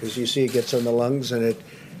cleaning? Because you see it gets on the lungs and it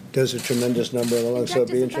does a tremendous number in the lungs. So Inject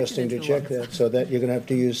it'd be disinfectant interesting to into check the lungs. that. So that you're going to have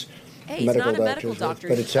to use Hey, he's medical not a doctors. medical doctor.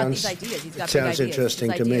 But it He's got sounds, these ideas. He's got it big sounds ideas.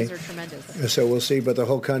 interesting His to me. ideas are tremendous. So we'll see, but the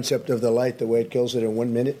whole concept of the light, the way it kills it in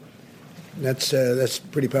 1 minute, that's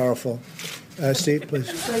pretty powerful. Steve, please.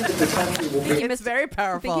 It's very I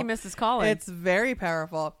powerful. think he missed his call. It's very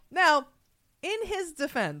powerful. Now, in his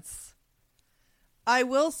defense, I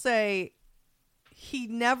will say he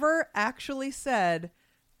never actually said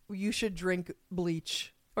you should drink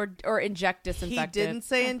bleach or inject disinfectant. He didn't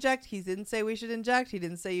say inject. He didn't say we should inject. He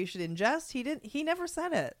didn't say you should ingest. He never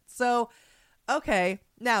said it. So, okay.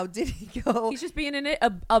 Now, did he go? He's just being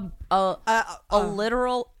a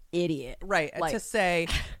literal idiot, right? Like, to say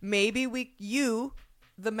maybe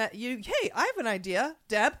hey, I have an idea,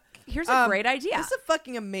 Deb. Here's a great idea. This is a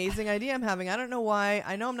fucking amazing idea I'm having. I don't know why.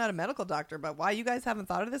 I know I'm not a medical doctor, but why you guys haven't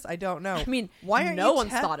thought of this, I don't know. I mean, why aren't no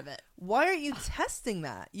one's thought of it. Why aren't you testing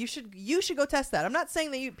that? You should go test that. I'm not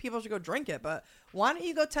saying that people should go drink it, but why don't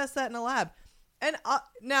you go test that in a lab? And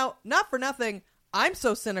now, not for nothing, I'm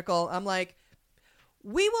so cynical. I'm like,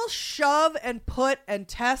 we will shove and put and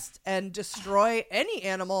test and destroy any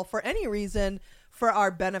animal for any reason for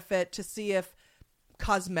our benefit to see if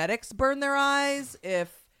cosmetics burn their eyes,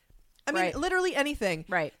 I mean, literally anything.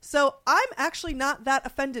 Right. So I'm actually not that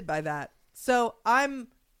offended by that. So I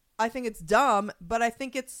think it's dumb, but I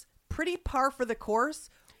think it's pretty par for the course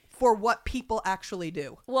for what people actually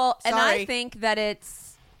do. Well, Sorry. and I think that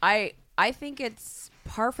I think it's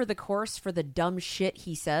par for the course for the dumb shit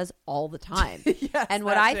he says all the time. Yes, and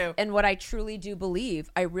what I truly do believe,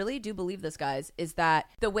 I really do believe this, guys, is that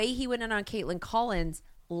the way he went in on Caitlin Collins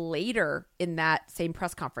later in that same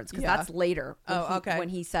press conference, because that's later when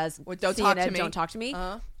he says, don't talk to me. Don't talk to me.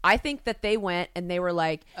 I think that they went and they were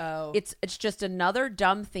like, it's just another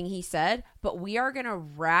dumb thing he said, but we are going to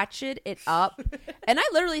ratchet it up. And I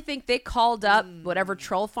literally think they called up whatever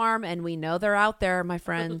troll farm, and we know they're out there, my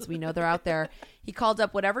friends. We know they're out there. He called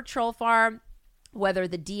up whatever troll farm, whether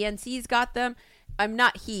the DNC's got them.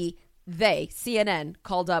 They, CNN,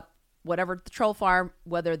 called up whatever the troll farm,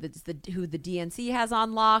 whether it's who the DNC has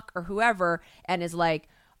on lock or whoever, and is like,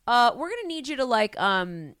 we're gonna need you to like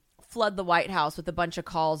flood the White House with a bunch of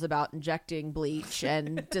calls about injecting bleach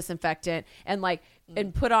and disinfectant, and like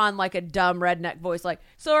and put on like a dumb redneck voice like,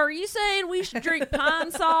 so are you saying we should drink Pine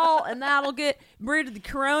Sol and that'll get rid of the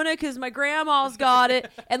corona because my grandma's got it?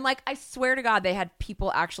 And like, I swear to God, they had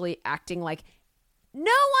people actually acting like no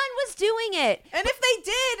one was doing it, and if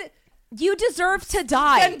they did, you deserve to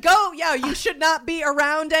die. Then go. Yeah, you should not be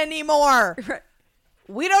around anymore.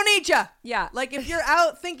 We don't need you. Yeah. Like if you're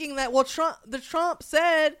out thinking that, well, Trump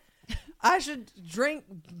said I should drink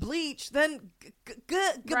bleach, then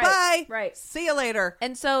goodbye. Right. See you later.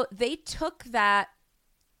 And so they took that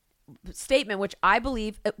statement, which I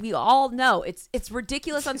believe we all know it's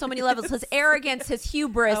ridiculous on so many levels. His arrogance, his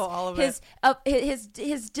hubris, all of he's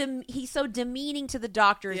so demeaning to the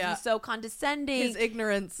doctors. Yeah. He's so condescending. His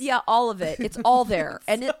ignorance. Yeah, all of it. It's all there,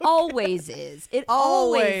 and it always is. It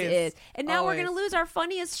always is. And now we're gonna lose our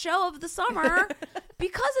funniest show of the summer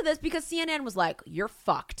because of this. Because CNN was like, "You're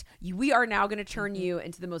fucked. We are now gonna turn you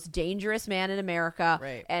into the most dangerous man in America,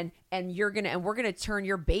 right? And we're gonna turn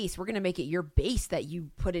your base. We're gonna make it your base that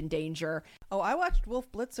you put in danger." Oh, I watched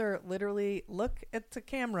Wolf Blitzer literally look at the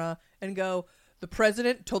camera and go, the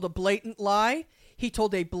president told a blatant lie. He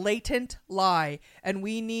told a blatant lie. And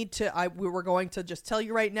we need to, we were going to just tell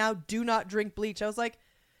you right now, do not drink bleach. I was like,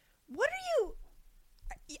 what are you,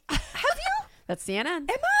 have you? That's CNN. Am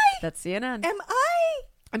I? That's CNN. Am I?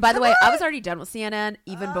 And by the way, I was already done with CNN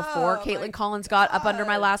even before Caitlin Collins got up under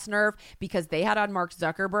my last nerve, because they had on Mark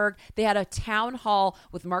Zuckerberg. They had a town hall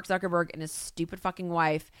with Mark Zuckerberg and his stupid fucking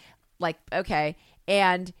wife. Like, okay.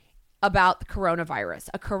 And about the coronavirus,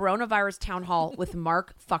 a coronavirus town hall with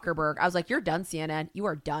Mark Zuckerberg. I was like, you're done, CNN. You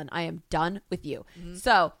are done. I am done with you. Mm-hmm.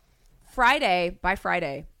 So by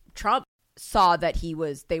Friday, Trump saw that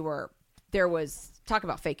there was talk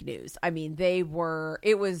about fake news. I mean,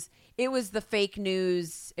 it was the fake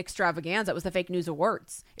news extravaganza. It was the fake news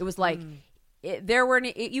awards. It was like,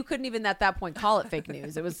 you couldn't even at that point call it fake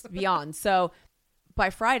news. It was beyond. So by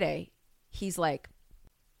Friday, he's like,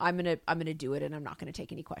 I'm gonna do it, and I'm not gonna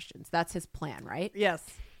take any questions. That's his plan, right? Yes.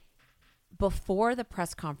 Before the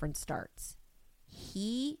press conference starts,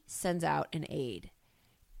 he sends out an aide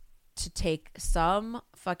to take some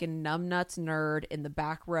fucking numbnuts nerd in the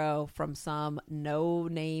back row from some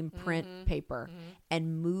no-name print paper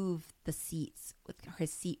and move his seat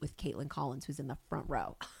with Caitlin Collins, who's in the front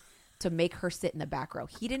row, to make her sit in the back row.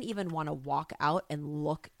 He didn't even want to walk out and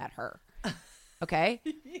look at her. Okay?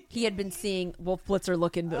 He had been seeing Wolf Blitzer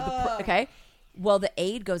look in okay? Well, the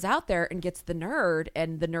aide goes out there and gets the nerd,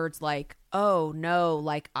 and the nerd's like, oh, no,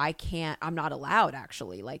 like, I can't, I'm not allowed,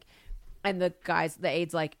 actually. Like, and the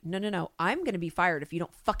aide's like, no, I'm going to be fired if you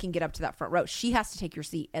don't fucking get up to that front row. She has to take your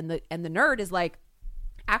seat. And the nerd is like,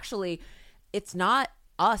 actually, it's not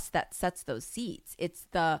us that sets those seats. It's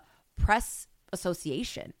the press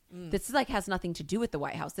association. This is like has nothing to do with the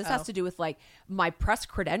White House. This has Oh. to do with like my press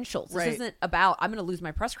credentials. This Right. isn't about I'm going to lose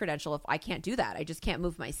my press credential if I can't do that. I just can't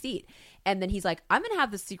move my seat. And then he's like, I'm going to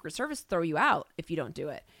have the Secret Service throw you out if you don't do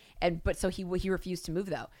it. But so he refused to move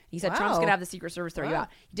though. He said Trump's Wow. going to have the Secret Service throw you Wow. out.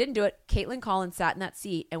 He didn't do it. Caitlin Collins sat in that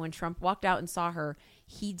seat, and when Trump walked out and saw her,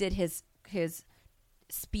 he did his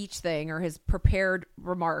speech thing or his prepared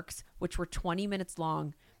remarks, which were 20 minutes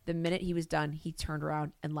long. The minute he was done, he turned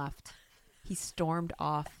around and left. He stormed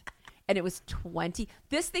off. And it was 20.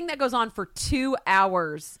 This thing that goes on for 2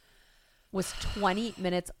 hours was 20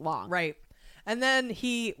 minutes long. Right. And then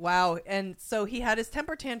and so he had his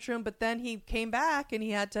temper tantrum, but then he came back and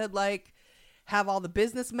he had to like have all the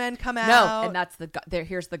businessmen come out. No, and that's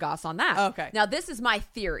here's the goss on that. Okay. Now this is my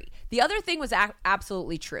theory. The other thing was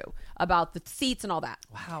absolutely true about the seats and all that.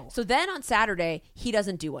 Wow. So then on Saturday he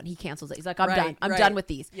doesn't do one. He cancels it. He's like, I'm Right, done. I'm right. done with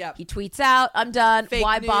these. Yep. He tweets out, I'm done. Fake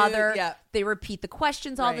Why news, bother? yep. They repeat the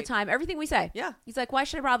questions all the Right. time. Everything we say. Yeah. He's like, why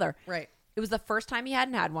should I bother? Right. It was the first time he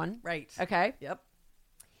hadn't had one. Right. Okay. Yep.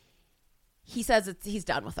 He says he's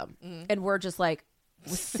done with them, and we're just like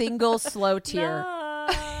with single slow tear.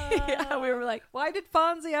 Yeah, we were like, why did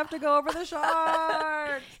Fonzie have to go over the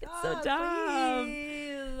shark? It's so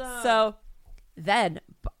dumb. So then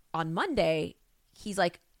on Monday, he's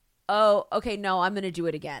like, oh, okay, no, I'm going to do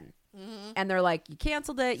it again. And they're like, you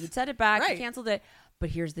canceled it. You set it back. Right. You canceled it. But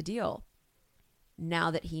here's the deal.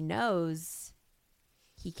 Now that he knows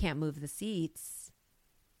he can't move the seats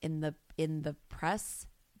in the press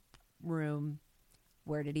room,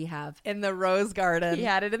 where did he have? In the Rose Garden. He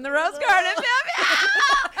had it in the Rose Garden.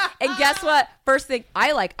 And guess what? First thing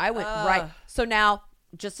I went right. So now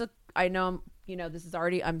I know, this is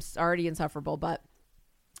I'm already insufferable, but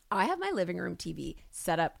I have my living room TV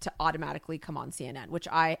set up to automatically come on CNN, which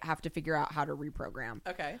I have to figure out how to reprogram.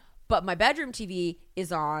 Okay. But my bedroom TV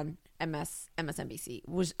is on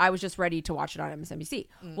MSNBC. I was just ready to watch it on MSNBC.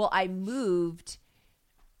 Well, I moved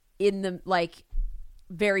in the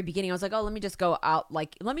very beginning. I was like, oh, let me just go out.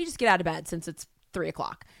 Let me just get out of bed since it's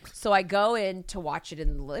 3:00. So I go in to watch it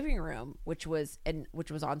in the living room, which was on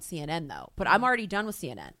CNN though. But I'm already done with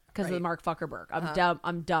CNN because of the Mark Zuckerberg.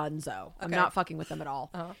 I'm done. So I'm not fucking with them at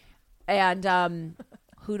all. And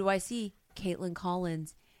who do I see? Caitlin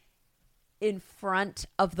Collins in front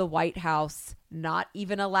of the White House, not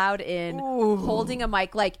even allowed in, holding a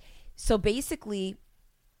mic. So basically,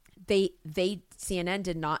 CNN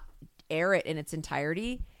did not air it in its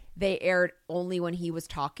entirety. They aired only when he was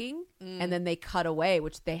talking, and then they cut away,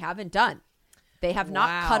 which they haven't done. They have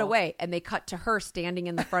not cut away, and they cut to her standing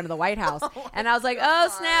in the front of the White House. And I was like, oh,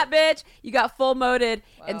 snap, bitch. You got full moded.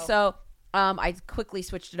 Wow. And so I quickly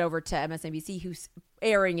switched it over to MSNBC, who's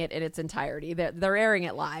airing it in its entirety. They're airing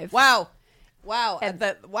it live. Wow. And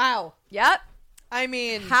wow. Yep. I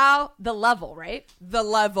mean, how the level, right? The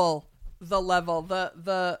level.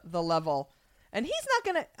 And he's not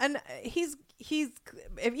going to, and he's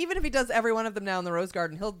even if he does every one of them now in the Rose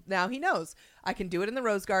Garden, he knows I can do it in the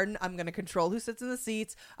Rose Garden. I'm going to control who sits in the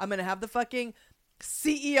seats. I'm going to have the fucking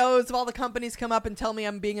CEOs of all the companies come up and tell me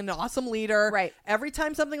I'm being an awesome leader. Right. Every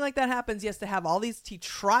time something like that happens, he has to have he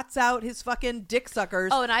trots out his fucking dick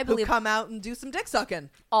suckers. Oh, and I believe who come out and do some dick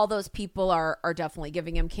sucking. All those people are definitely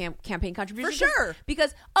giving him campaign contributions. For sure.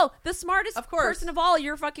 Because the smartest person of all,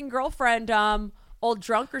 your fucking girlfriend, old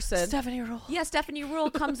Drunkerson. Stephanie Rule. Yeah, Stephanie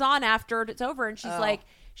Rule comes on after it's over, and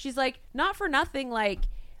she's like, not for nothing,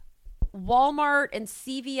 Walmart and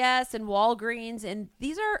CVS and Walgreens, and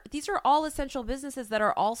these are all essential businesses that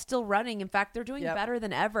are all still running. In fact, they're doing better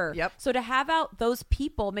than ever. Yep. So to have out those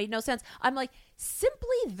people made no sense. I'm like,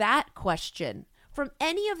 simply that question from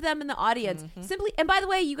any of them in the audience, simply, and by the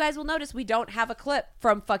way, you guys will notice we don't have a clip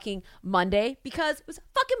from fucking Monday because it was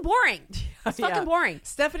fucking boring. It's fucking boring.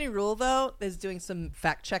 Stephanie Rule, though, is doing some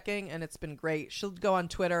fact checking, and it's been great. She'll go on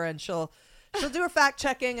Twitter and she'll do her fact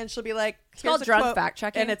checking, and she'll be like, it's called drunk fact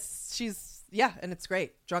checking, and it's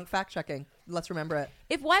great. Drunk fact checking. Let's remember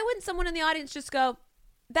it. Why wouldn't someone in the audience just go,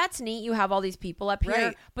 that's neat, you have all these people up here,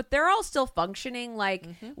 Right. but they're all still functioning.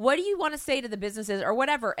 What do you want to say to the businesses or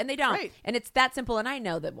whatever? And they don't. Right. And it's that simple. And I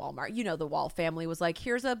know that Walmart, the Wall family was like,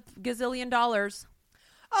 here's $1 gazillion.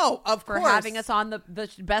 Oh, of for course. having us on the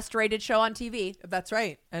best rated show on TV. That's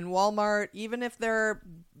right. And Walmart, even if they're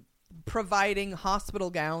providing hospital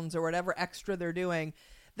gowns or whatever extra they're doing,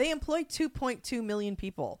 they employ 2.2 million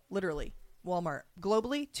people, literally. Walmart.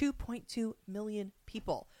 Globally, 2.2 million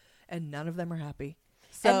people. And none of them are happy.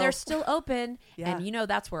 So, and they're still open. Yeah. And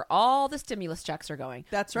that's where all the stimulus checks are going.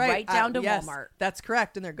 That's right. Right down to yes, Walmart. That's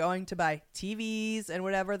correct. And they're going to buy TVs and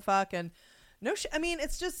whatever the fuck. And I mean,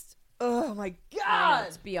 it's just, oh my God.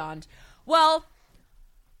 It's beyond. Well,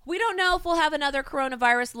 We don't know if we'll have another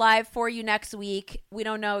coronavirus live for you next week. We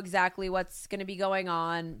don't know exactly what's going to be going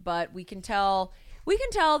on, but we can tell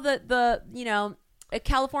that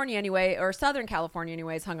California anyway, or Southern California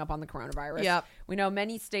anyway, is hung up on the coronavirus. Yep. We know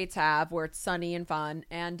many states have where it's sunny and fun.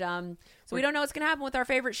 And so we don't know what's going to happen with our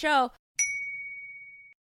favorite show.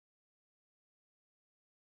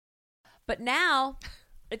 But now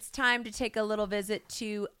it's time to take a little visit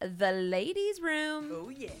to the ladies' room. Oh,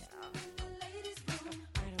 yeah.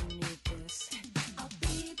 I don't need this. I'll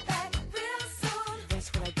be back real soon.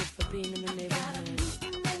 That's what I get for being in the neighborhood.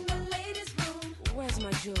 In the ladies' room. Where's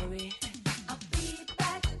my jewelry? I'll be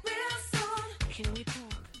back real soon. Can we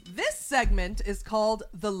talk? This segment is called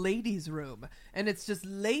The Ladies' Room, and it's just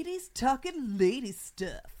ladies talking lady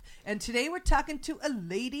stuff. And today we're talking to a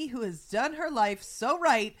lady who has done her life so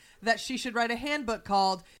right that she should write a handbook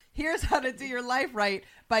called Here's How to Do Your Life Right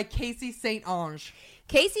by Casey St. Ange.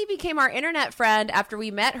 Casey became our internet friend after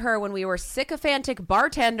we met her when we were sycophantic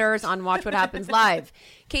bartenders on Watch What Happens Live.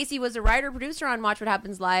 Casey was a writer-producer on Watch What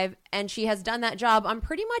Happens Live, and she has done that job on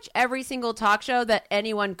pretty much every single talk show that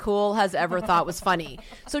anyone cool has ever thought was funny.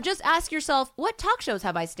 So just ask yourself, what talk shows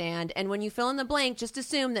have I stand? And when you fill in the blank, just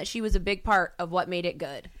assume that she was a big part of what made it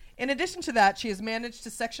good. In addition to that, she has managed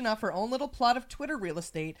to section off her own little plot of Twitter real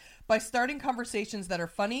estate by starting conversations that are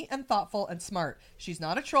funny and thoughtful and smart. She's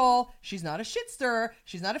not a troll, she's not a shit stirrer,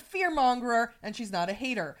 she's not a fearmongerer, and she's not a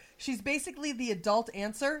hater. She's basically the adult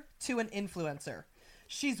answer to an influencer.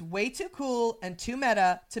 She's way too cool and too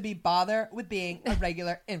meta to be bothered with being a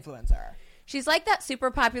regular influencer. She's like that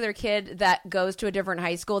super popular kid that goes to a different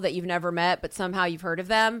high school that you've never met, but somehow you've heard of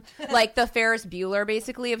them. Like the Ferris Bueller,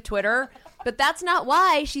 basically, of Twitter. But that's not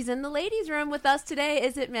why she's in the ladies' room with us today,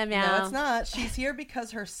 is it, Meow Meow? No, it's not. She's here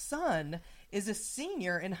because her son is a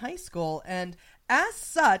senior in high school, and as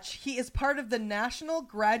such, he is part of the national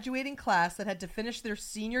graduating class that had to finish their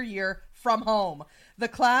senior year from home. The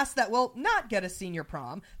class that will not get a senior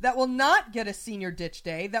prom, that will not get a senior ditch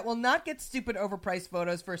day, that will not get stupid overpriced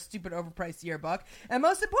photos for a stupid overpriced yearbook, and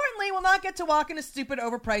most importantly, will not get to walk in a stupid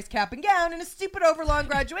overpriced cap and gown in a stupid overlong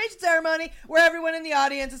graduation ceremony where everyone in the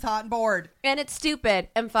audience is hot and bored. And it's stupid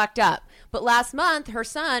and fucked up. But last month, her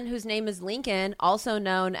son, whose name is Lincoln, also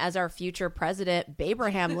known as our future president,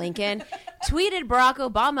 Babraham Lincoln, tweeted Barack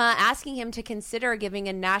Obama asking him to consider giving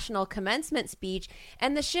a national commencement speech,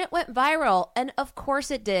 and the shit went viral. And of course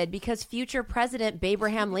it did, because future President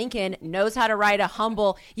Babraham Lincoln knows how to write a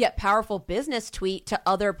humble yet powerful business tweet to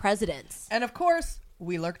other presidents. And of course,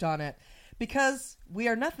 we lurked on it, because we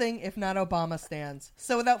are nothing if not Obama stans.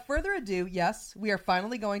 So without further ado, yes, we are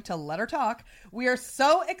finally going to let her talk. We are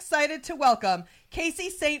so excited to welcome Casey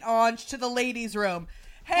St. Ange to the ladies' room.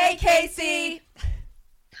 Hey, Casey!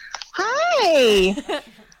 Hi!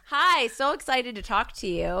 Hi, so excited to talk to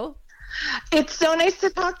you. It's so nice to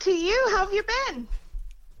talk to you. How have you been?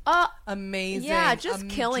 Amazing. Yeah, just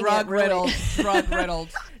killing it, drug-riddled, really. drug-riddled.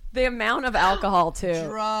 The amount of alcohol, too.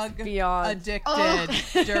 Drug Beyond.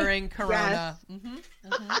 addicted during Corona.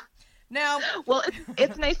 Yes. Now, Well,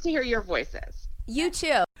 it's nice to hear your voices. You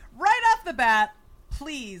too. right off the bat,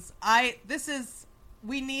 please,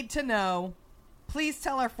 we need to know, please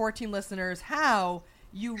tell our 14 listeners how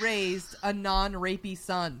you raised a non-rapey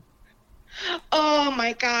son. Oh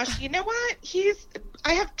my gosh. You know what?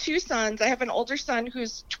 I have two sons. I have an older son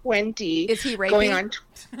who's 20. Is he rapey? Going on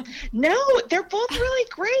No, they're both really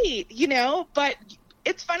great, but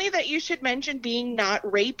it's funny that you should mention being not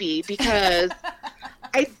rapey, because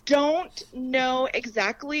I don't know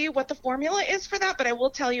exactly what the formula is for that, but I will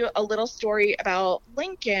tell you a little story about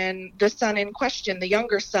Lincoln, the son in question, the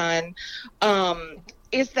younger son,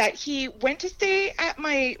 is that he went to stay at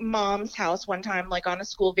my mom's house one time, like on a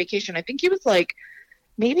school vacation. I think he was like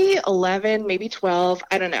maybe 11, maybe 12.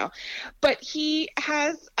 I don't know. But he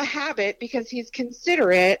has a habit, because he's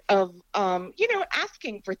considerate of,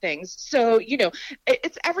 asking for things. So,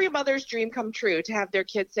 it's every mother's dream come true to have their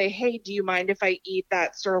kids say, hey, do you mind if I eat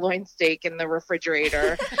that sirloin steak in the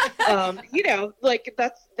refrigerator?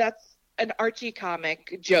 That's an Archie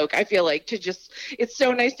comic joke. I feel like it's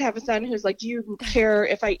so nice to have a son who's like, do you care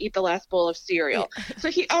if I eat the last bowl of cereal?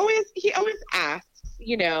 So he always asks,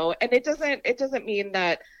 and it doesn't mean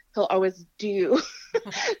that he'll always do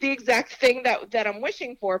the exact thing that I'm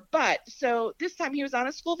wishing for. But so this time he was on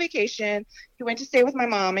a school vacation. He went to stay with my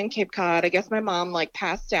mom in Cape Cod. I guess my mom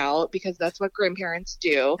passed out, because that's what grandparents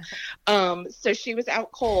do. So she was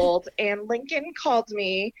out cold, and Lincoln called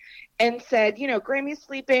me and said, Grammy's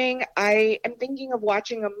sleeping. I am thinking of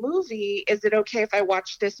watching a movie. Is it okay if I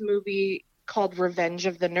watch this movie called Revenge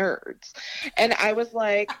of the Nerds? And I was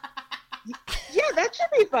like, Yeah, that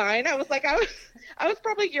should be fine. I was like, I was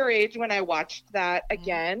probably your age when I watched that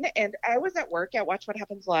again, and I was at work at Watch What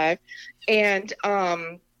Happens Live, and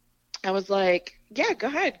I was like, yeah, go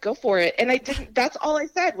ahead, go for it. And I didn't. That's all I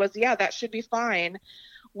said was, yeah, that should be fine.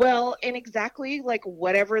 Well, in exactly like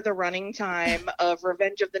whatever the running time of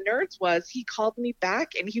Revenge of the Nerds was, he called me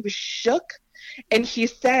back and he was shook, and he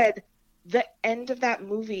said, the end of that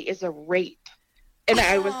movie is a rape. And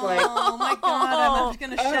I was like, oh my God, I'm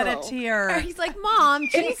going to shed a tear. He's like, Mom,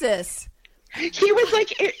 Jesus. He was like,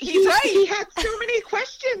 He's right. He had so many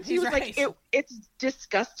questions. He He's was right. like, it's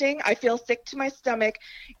disgusting. I feel sick to my stomach.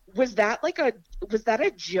 Was that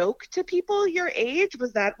a joke to people your age?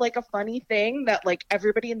 Was that like a funny thing that like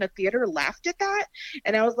everybody in the theater laughed at that?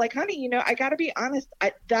 And I was like, honey, I got to be honest.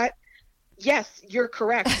 Yes, you're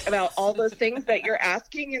correct about all those things that you're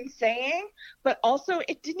asking and saying, but also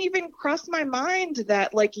it didn't even cross my mind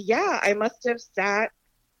that like, yeah, I must have sat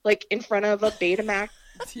like in front of a Betamax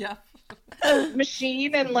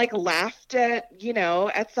machine and like laughed at,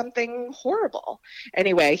 at something horrible.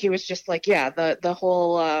 Anyway, he was just like, yeah, the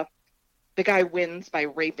whole, the guy wins by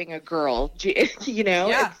raping a girl,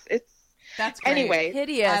 Yeah. it's That's great. Anyway,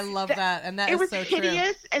 hideous. I love that, and that is so true. It was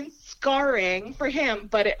hideous and scarring for him,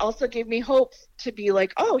 but it also gave me hope to be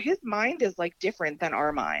like, oh, his mind is like different than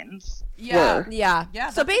our minds. Yeah. were. Yeah.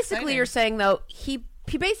 that's So basically exciting. you're saying though, he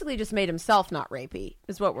basically just made himself not rapey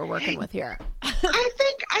is what we're working with here.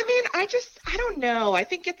 I don't know. I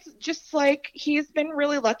think it's just like he's been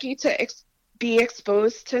really lucky to be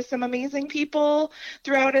exposed to some amazing people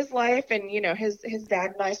throughout his life. And, his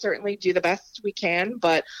dad and I certainly do the best we can.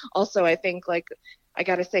 But also I think like, I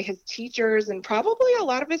got to say his teachers and probably a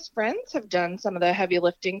lot of his friends have done some of the heavy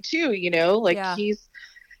lifting too,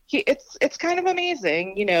 it's kind of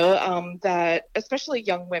amazing, that especially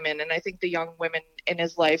young women. And I think the young women in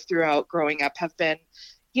his life throughout growing up have been,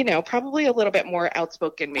 probably a little bit more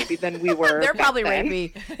outspoken maybe than we were. They're back probably then.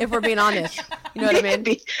 rapey, if we're being honest. You know what I mean?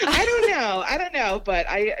 Maybe. I don't know, but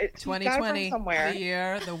he got it 2020, from somewhere. the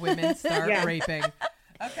year the women start Yeah. raping.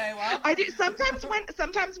 Okay, well, I do sometimes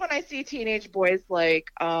when I see teenage boys like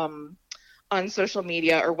on social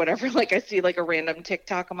media or whatever, like I see like a random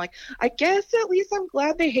TikTok, I'm like, I guess at least I'm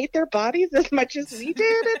glad they hate their bodies as much as we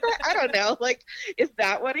did. I don't know. Like, is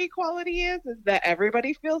that what equality is? Is that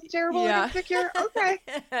everybody feels terrible and insecure? Okay.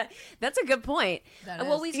 That's a good point. That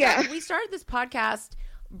Well, is. we started this podcast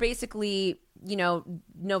basically,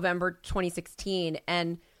 November 2016,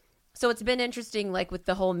 and so it's been interesting, like with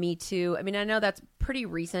the whole Me Too. I mean, I know that's pretty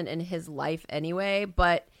recent in his life anyway,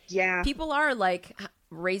 but yeah, people are like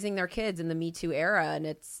raising their kids in the Me Too era, and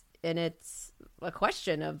it's a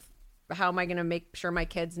question of how am I going to make sure my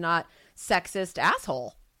kid's not sexist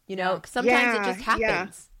asshole? Sometimes it just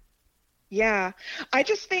happens. Yeah. I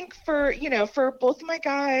just think for both my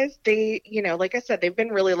guys, they, like I said, they've been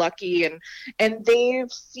really lucky and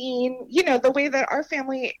they've seen, the way that our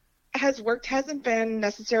family has worked hasn't been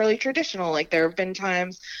necessarily traditional. Like there have been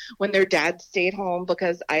times when their dad stayed home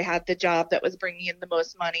because I had the job that was bringing in the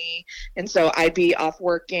most money. And so I'd be off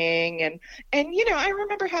working. And I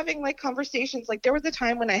remember having like conversations, like there was a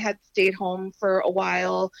time when I had stayed home for a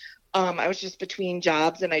while. I was just between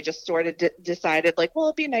jobs and I just sort of decided like, well,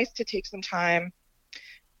 it'd be nice to take some time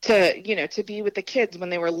to be with the kids when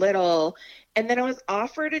they were little. And then I was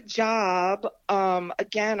offered a job,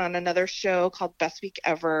 again on another show called Best Week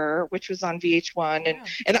Ever, which was on VH1.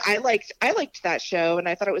 And I liked that show and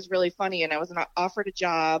I thought it was really funny, and I was offered a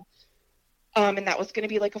job. And that was going to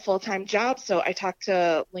be like a full-time job. So I talked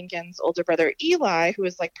to Lincoln's older brother, Eli, who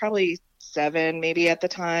was like probably 7 maybe at the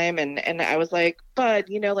time. And I was like, Bud,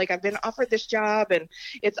 like I've been offered this job and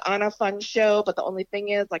it's on a fun show, but the only thing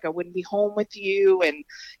is like, I wouldn't be home with you. And,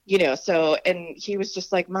 and he was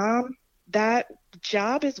just like, Mom, that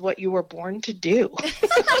job is what you were born to do.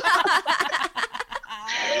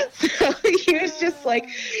 So he was just like,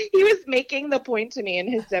 he was making the point to me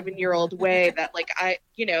in his 7-year-old way that like,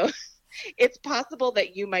 it's possible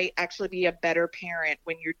that you might actually be a better parent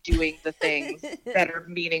when you're doing the things that are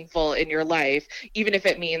meaningful in your life, even if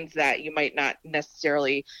it means that you might not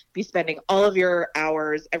necessarily be spending all of your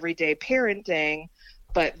hours every day parenting,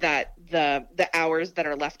 but that the hours that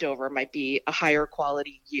are left over might be a higher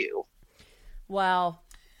quality you. Wow.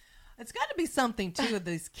 It's got to be something too with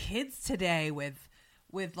these kids today with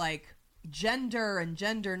like gender and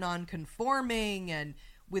gender non-conforming, and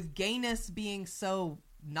with gayness being so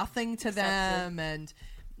nothing to them, and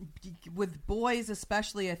with boys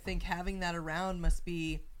especially, I think having that around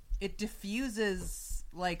it diffuses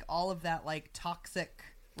like all of that like toxic,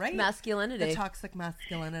 right? Masculinity. The toxic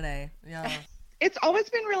masculinity. Yeah. It's always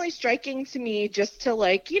been really striking to me just to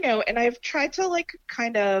like, and I've tried to like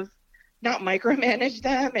kind of not micromanage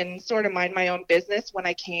them and sort of mind my own business when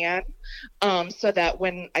I can, so that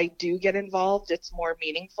when I do get involved, it's more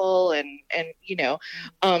meaningful and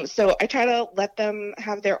so I try to let them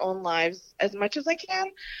have their own lives as much as I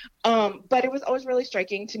can. But it was always really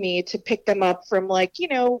striking to me to pick them up from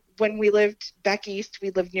when we lived back east,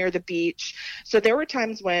 we lived near the beach. So there were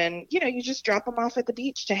times when, you just drop them off at the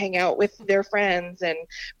beach to hang out with their friends and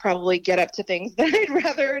probably get up to things that I'd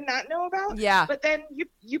rather not know about. Yeah. But then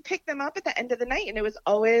you pick them up at the end of the night, and it was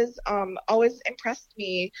always impressed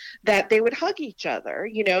me that they would hug each other,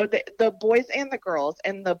 the boys and the girls,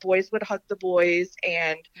 and the boys would hug the boys,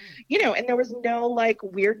 and and there was no like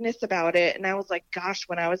weirdness about it. And I was like, gosh,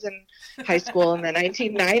 when I was in high school in the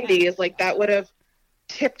 1990s, like that would have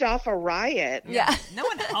tipped off a riot. Yeah. No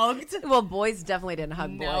one hugged. Well, boys definitely didn't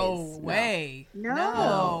hug boys. No way. No.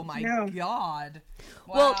 Oh my No. God.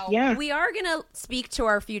 Wow. Well, Yeah. we are going to speak to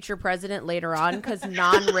our future president later on because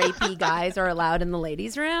non-rapey guys are allowed in the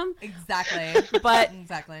ladies' room. Exactly. But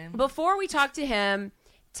exactly. before we talk to him,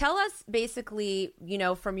 tell us basically,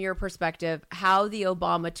 from your perspective, how the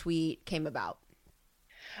Obama tweet came about.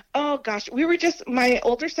 Oh gosh, my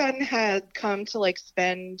older son had come to like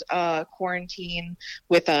spend quarantine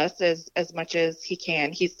with us as much as he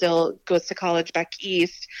can. He still goes to college back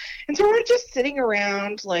east. And so we're just sitting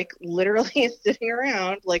around, like literally sitting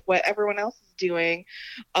around like what everyone else is doing,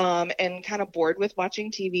 and kind of bored with watching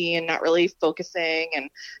TV and not really focusing, and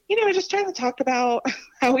just trying to talk about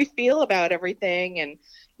how we feel about everything. And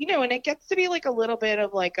and it gets to be like a little bit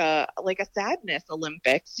of like a sadness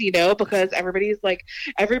Olympics, because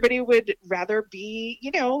everybody would rather be,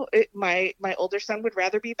 my older son would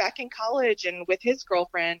rather be back in college and with his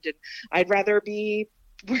girlfriend, and I'd rather be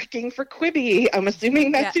working for Quibi. I'm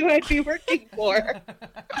assuming that's who I'd be working for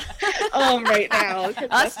right now.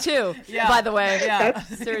 Us too, by the way. Yeah.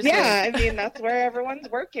 Seriously. Yeah, I mean, that's where everyone's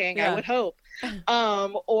working, Yeah. I would hope.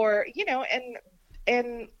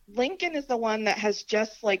 And Lincoln is the one that has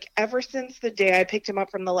just like ever since the day I picked him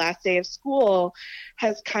up from the last day of school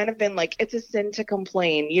has kind of been like, it's a sin to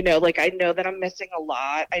complain. Like I know that I'm missing a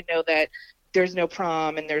lot. I know that there's no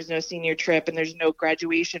prom and there's no senior trip and there's no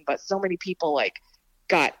graduation, but so many people like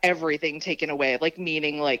got everything taken away, like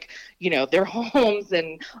meaning like, their homes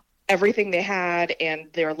and everything they had and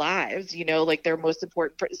their lives, like their most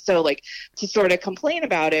important. So like to sort of complain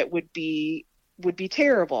about it would be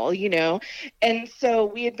terrible, And so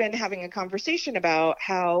we had been having a conversation about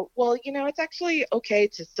how, well, it's actually okay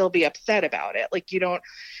to still be upset about it. Like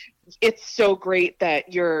it's so great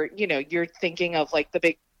that you're thinking of like the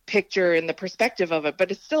big picture and the perspective of it, but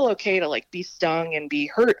it's still okay to like be stung and be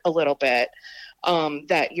hurt a little bit,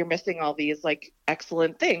 that you're missing all these like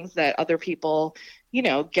excellent things that other people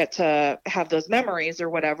get to have those memories or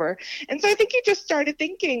whatever. And so I think he just started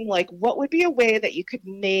thinking like, what would be a way that you could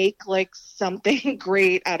make like something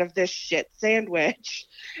great out of this shit sandwich?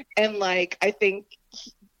 And like, I think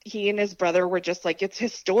he and his brother were just like, it's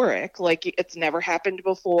historic. Like it's never happened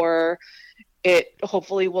before. It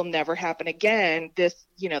hopefully will never happen again. This,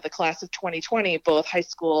 the class of 2020, both high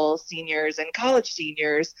school seniors and college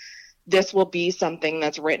seniors, this will be something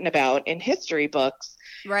that's written about in history books.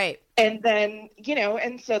 Right. And then,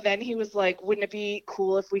 and so then he was like, wouldn't it be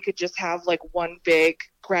cool if we could just have like one big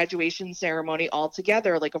graduation ceremony all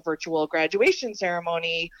together, like a virtual graduation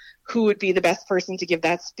ceremony? Who would be the best person to give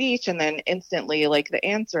that speech? And then instantly, like the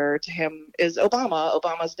answer to him is Obama.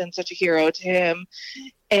 Obama's been such a hero to him.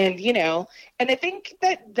 And, and I think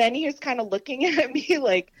that then he was kind of looking at me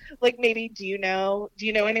like maybe, do you know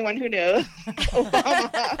anyone who knows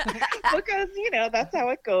Obama? Because, that's how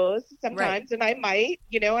it goes sometimes. Right. And I might,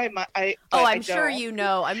 I'm sure you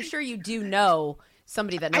know. I'm sure you do know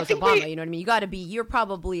somebody that knows Obama. You know what I mean? You're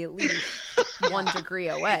probably at least 1 degree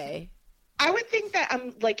away. I would think that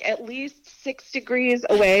I'm like at least 6 degrees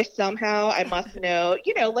away somehow. I must know,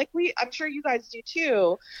 like I'm sure you guys do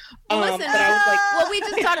too. Listen, but I was like, well, we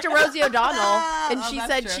just talked to Rosie O'Donnell, and she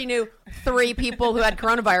said true. she knew 3 people who had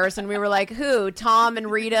coronavirus, and we were like, who? Tom and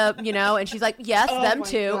Rita, and she's like, yes, them my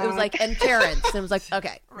too. God. It was like, and Terrence, and it was like,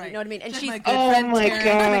 okay, Right. you know what I mean? And Just she's my good friend my Terrence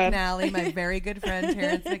God. McNally, my very good friend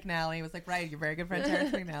Terrence McNally was like, right, your very good friend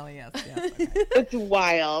Terrence McNally. Yes. Okay. It's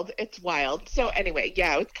wild. It's wild. So anyway,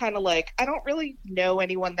 yeah, it's kind of like, I don't really know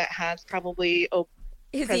anyone that has probably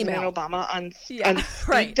his President email. Obama on right.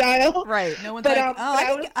 speed dial. Right. No one's But, like,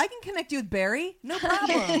 but I can connect you with Barry. No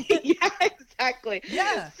problem. Yeah, exactly.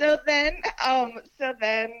 Yeah. So then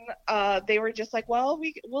they were just like, well,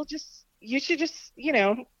 you should just,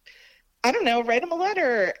 I don't know, write him a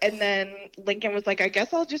letter. And then Lincoln was like, I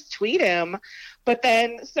guess I'll just tweet him. But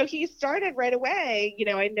then, so he started right away. You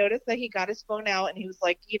know, I noticed that he got his phone out and he was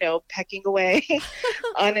like, you know, pecking away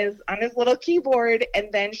on his little keyboard,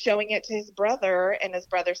 and then showing it to his brother, and his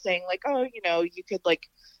brother saying like, oh, you know, you could like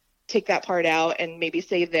take that part out and maybe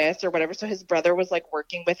say this or whatever. So his brother was like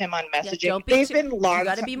working with him on messaging. Yeah, They've been long. You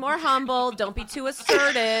got to be more humble. Don't be too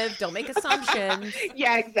assertive. Don't make assumptions.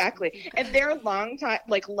 Yeah, exactly. And they're long time,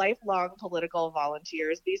 like lifelong political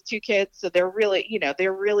volunteers, these two kids. So they're really, you know,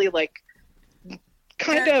 they're really like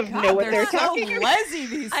kind of know what they're talking about. Lesy,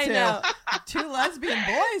 these two. I know. Two lesbian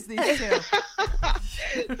boys, these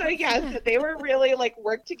two. So yeah, so they were really like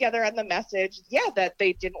worked together on the message. Yeah, that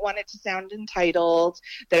they didn't want it to sound entitled,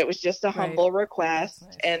 that it was just a humble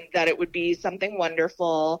request, and that it would be something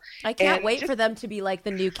wonderful. I can't And wait just- for them to be like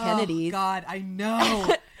the new Kennedys. Oh, God, I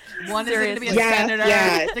know. One is going to be a Yes, senator.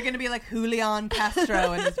 yes. They're going to be like Julian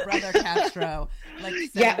Castro and his brother Castro. Like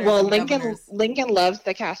Yeah, senators well, and Lincoln governors. loves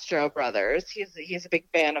the Castro brothers. He's a big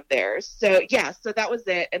fan of theirs. So yeah, so that was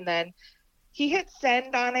it. And then he hit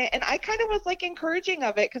send on it, and I kind of was like encouraging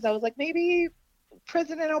of it, because I was like, maybe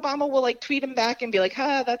President Obama will like tweet him back and be like,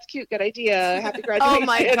 that's cute, good idea, happy graduation. Oh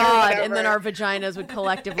my or God. And whatever. then our vaginas would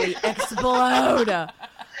collectively explode.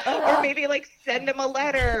 Or maybe like send him a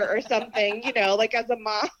letter or something, you know, like as a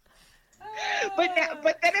mom. But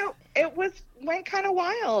then it went kind of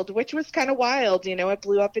wild, which was kind of wild, you know. It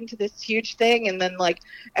blew up into this huge thing, and then like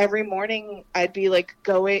every morning I'd be like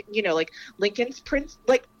going, you know, like Lincoln's prince,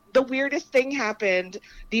 like the weirdest thing happened.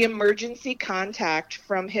 The emergency contact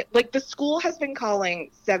from like the school has been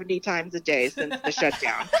calling 70 times a day since the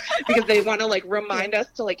shutdown, because they want to like remind us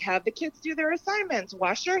to like have the kids do their assignments,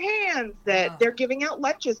 wash their hands, that they're giving out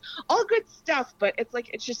lunches, all good stuff. But it's like,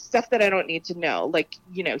 it's just stuff that I don't need to know. Like,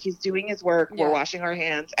 you know, he's doing his work, we're washing our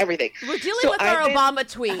hands, everything. We're dealing So with our I've been- Obama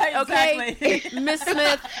tweet, okay? Exactly. Miss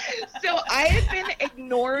Smith. So I had been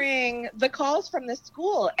ignoring the calls from the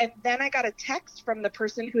school, and then I got a text from the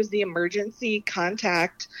person who's the emergency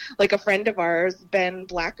contact, like a friend of ours, Ben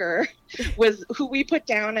Blacker, was who we put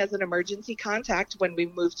down as an emergency contact when we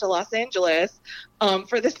moved to Los Angeles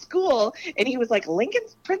for the school. And he was like,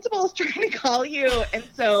 Lincoln's principal is trying to call you. And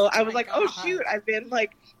so I was like, oh shoot, I've been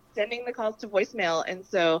like sending the calls to voicemail. And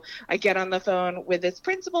so I get on the phone with this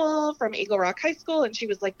principal from Eagle Rock High School, and she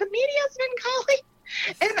was like, the media's been calling.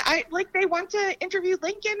 And I like, they want to interview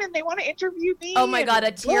Lincoln and they want to interview me. Oh my God,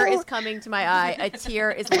 a tear Whoa. is coming to my eye. A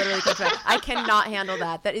tear is literally coming to my eye. I cannot handle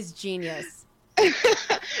that. That is genius.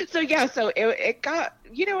 So yeah, so it got,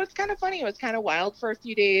 you know, it's kind of funny. It was kind of wild for a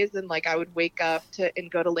few days, and like I would wake up and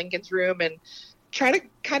go to Lincoln's room and try to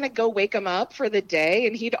kind of go wake him up for the day,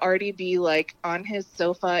 and he'd already be like on his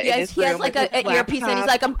sofa in Yes, his he room has like with his an earpiece and he's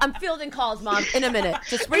laptop. like, I'm fielding calls, Mom, in a minute.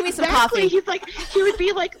 Just bring me some Exactly. coffee. He's like, he would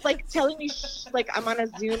be like telling me, Shh, like, I'm on a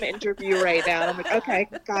Zoom interview right now. I'm like, okay,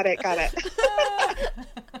 got it.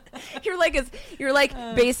 You're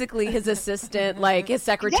like basically his assistant, like his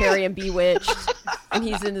secretary in Bewitched, and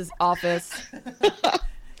he's in his office.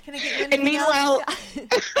 Can I get you And anything else?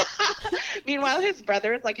 meanwhile, his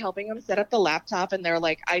brother is like helping him set up the laptop, and they're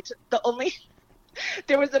like,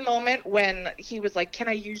 there was a moment when he was like, can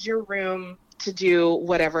I use your room to do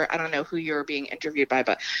whatever? I don't know who you were being interviewed by,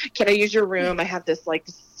 but can I use your room? I have this like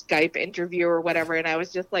Skype interview or whatever. And I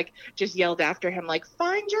was just yelled after him, like,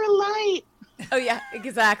 find your light. Oh yeah,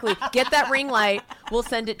 exactly. Get that ring light. We'll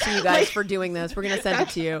send it to you guys for doing this. We're gonna send it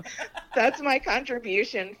to you. That's my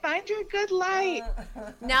contribution. Find your good light.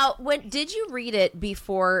 Now, did you read it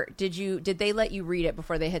before? Did they let you read it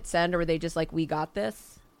before they hit send, or were they just like, we got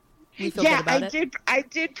this? We feel good about it? I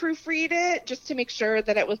did proofread it just to make sure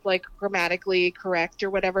that it was like grammatically correct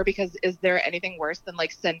or whatever, because is there anything worse than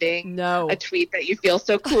like sending a tweet that you feel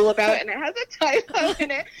so cool about and it has a typo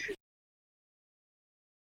in it?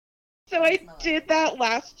 So I did that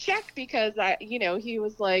last check because he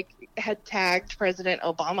was like, had tagged President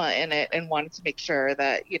Obama in it and wanted to make sure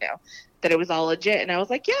that, that it was all legit. And I was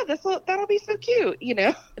like, yeah, that'll be so cute,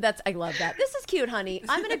 I love that. This is cute, honey.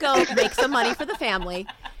 I'm going to go make some money for the family.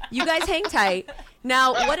 You guys hang tight.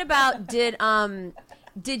 Now, what about, did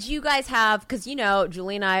you guys have, because,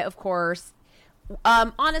 Julie and I, of course,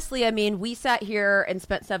 honestly, I mean, we sat here and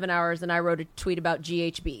spent 7 hours and I wrote a tweet about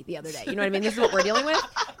GHB the other day. You know what I mean? This is what we're dealing with.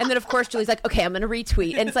 And then, of course, Julie's like, okay, I'm going to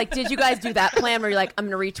retweet. And it's like, did you guys do that plan where you're like, I'm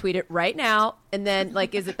going to retweet it right now? And then,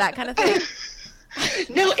 like, is it that kind of thing?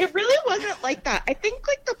 No, it really wasn't like that. I think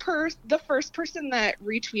like the first person that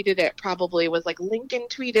retweeted it probably was like Lincoln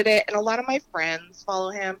tweeted it, and a lot of my friends follow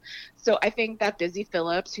him. So I think that Busy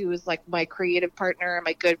Phillips, who was like my creative partner and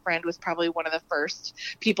my good friend, was probably one of the first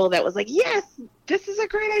people that was like, yes, this is a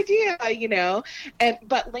great idea, you know?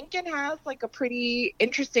 But Lincoln has like a pretty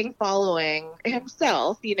interesting following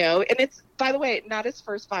himself, you know, and it's, by the way, not his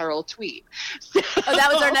first viral tweet. So, that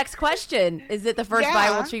was our next question. Is it the first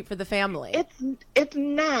viral tweet for the family? It's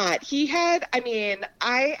not. He had, I mean,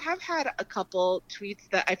 I have had a couple tweets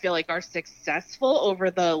that I feel like are successful over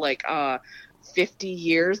the 50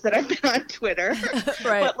 years that I've been on Twitter,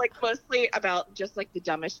 Right. But like mostly about just like the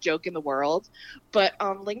dumbest joke in the world. But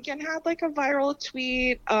Lincoln had like a viral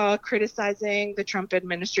tweet criticizing the Trump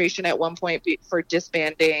administration at one point for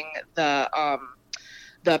disbanding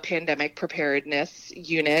the pandemic preparedness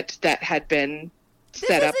unit that had been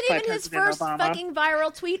set up by This isn't even his President first Obama. fucking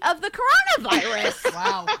viral tweet of the coronavirus.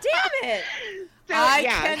 Wow. Damn it. So, I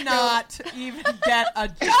yeah, cannot even get a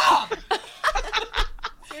job.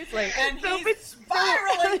 Seriously. And So he's it's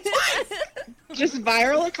spiraling twice. just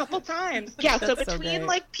viral a couple times. Yeah, so That's so between great.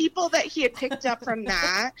 like people that he had picked up from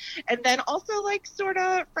that, and then also like sort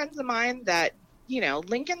of friends of mine that, you know,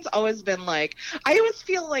 Lincoln's always been like, I always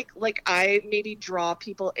feel like I maybe draw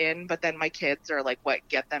people in, but then my kids are like what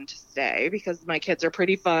get them to stay, because my kids are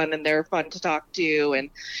pretty fun and they're fun to talk to. And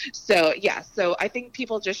so, yeah, so I think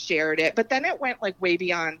people just shared it, but then it went like way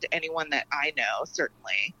beyond anyone that I know,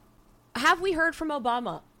 certainly. Have we heard from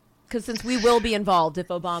Obama? Because since we will be involved if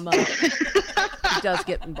Obama does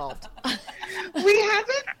get involved.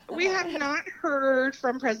 We have not heard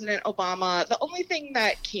from President Obama. The only thing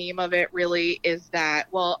that came of it really is that,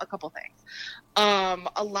 well, a couple things.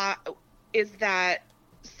 A lot is that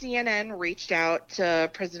CNN reached out to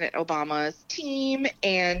President Obama's team,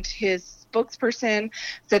 and his spokesperson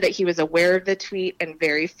said that he was aware of the tweet and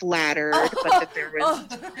very flattered, but that there was...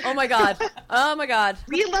 Oh my God. Oh my God.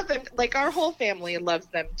 We love them. Like, our whole family loves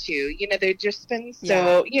them too. You know, they've just been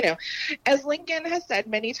so, you know, as Lincoln has said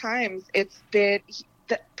many times, it's been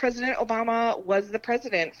that President Obama was the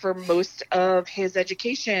president for most of his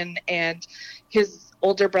education and his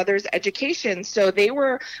older brother's education. So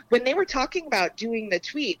when they were talking about doing the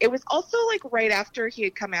tweet, it was also like right after he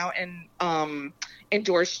had come out and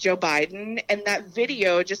endorsed Joe Biden, and that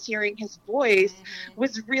video, just hearing his voice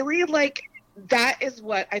was really like, that is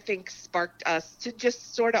what I think sparked us to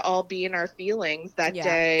just sort of all be in our feelings that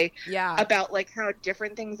day about like how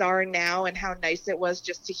different things are now, and how nice it was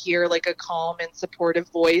just to hear like a calm and supportive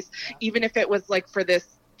voice, even if it was like for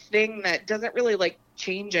this thing that doesn't really like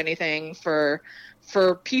change anything for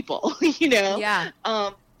people, you know? Yeah.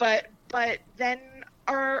 But then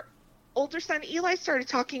our older son Eli started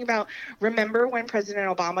talking about, remember when President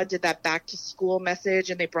Obama did that back to school message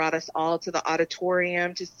and they brought us all to the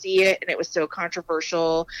auditorium to see it, and it was so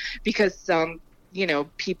controversial because some, you know,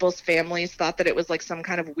 people's families thought that it was like some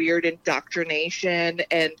kind of weird indoctrination,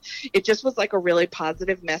 and it just was like a really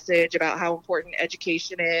positive message about how important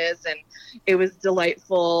education is, and it was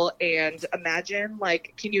delightful. And imagine,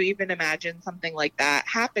 like, can you even imagine something like that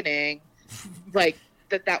happening? Like,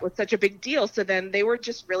 that was such a big deal. So then they were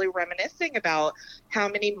just really reminiscing about how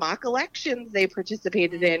many mock elections they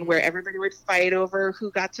participated in, where everybody would fight over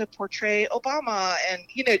who got to portray Obama, and,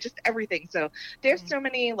 you know, just everything. So there's so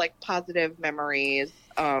many like positive memories.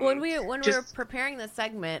 When we were preparing this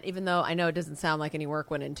segment, even though I know it doesn't sound like any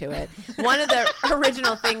work went into it, one of the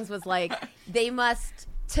original things was like,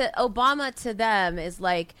 Obama to them is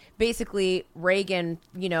like basically Reagan.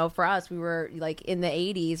 You know, for us, we were like in the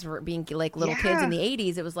 80s, being like little kids in the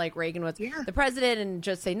 80s. It was like Reagan was the president, and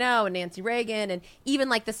Just Say No, and Nancy Reagan, and even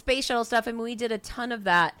like the space shuttle stuff. I mean, we did a ton of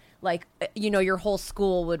that. Like, you know, your whole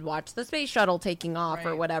school would watch the space shuttle taking off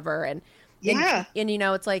or whatever, and you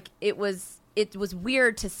know, it's like it was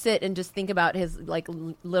weird to sit and just think about his like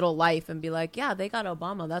little life and be like, yeah, they got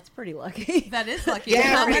Obama. That's pretty lucky. That is lucky.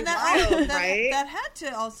 Yeah, and that had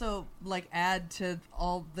to also like add to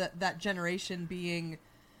all that generation being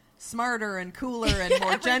smarter and cooler and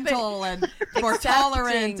more gentle and more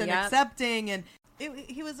tolerant and accepting. And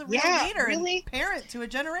he was a real leader and parent to a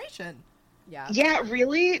generation. Yeah,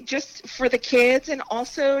 really, just for the kids, and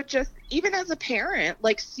also just even as a parent,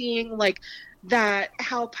 like seeing like that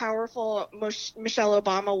how powerful Michelle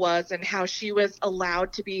Obama was, and how she was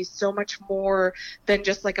allowed to be so much more than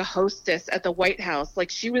just like a hostess at the White House.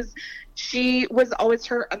 Like she was always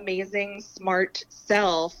her amazing, smart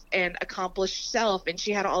self and accomplished self, and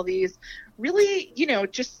she had all these really, you know,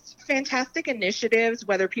 just fantastic initiatives,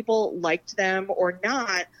 whether people liked them or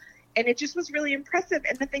not. And it just was really impressive.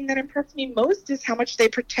 And the thing that impressed me most is how much they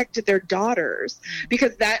protected their daughters,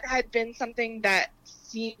 because that had been something that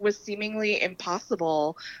was seemingly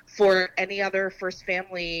impossible for any other first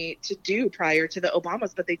family to do prior to the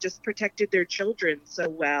Obamas, but they just protected their children so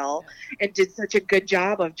well and did such a good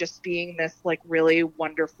job of just being this like really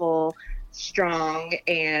wonderful, strong,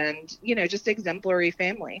 and just exemplary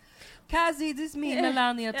family. Cassie, this is me,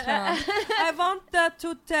 Melania Trump. I want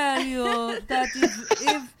to tell you that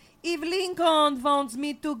if Lincoln wants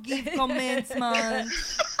me to give commencement,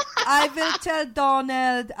 I will tell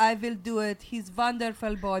Donald I will do it. He's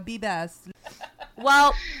wonderful boy. Be best.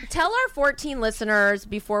 Well, tell our 14 listeners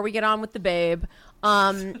before we get on with the babe,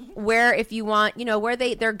 where if you want, where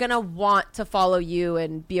they're going to want to follow you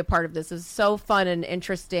and be a part of this. It's so fun and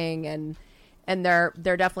interesting, and they're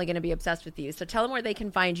definitely going to be obsessed with you. So tell them where they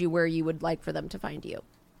can find you, where you would like for them to find you.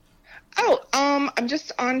 Oh, I'm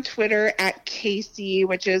just on Twitter at Casey,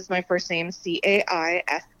 which is my first name,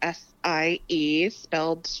 Caissie,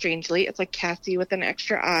 spelled strangely. It's like Cassie with an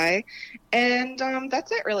extra I. And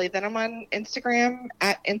that's it, really. Then I'm on Instagram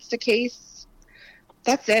at Instacase.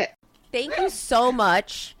 That's it. Thank you so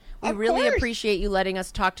much. We Of really course. appreciate you letting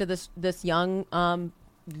us talk to this young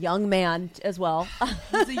man as well.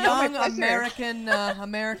 He's a young pleasure.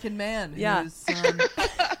 American man Yeah. who's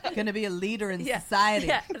going to be a leader in society.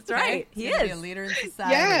 Yeah, that's right. He's He gonna is. be a leader in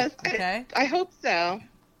society. Yes, Okay. I hope so.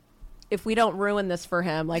 If we don't ruin this for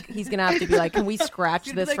him, like he's gonna have to be like, can we scratch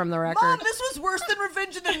He'd be this like, from the record? Mom, this was worse than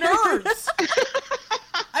Revenge of the Nerds.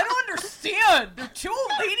 I don't understand. They're two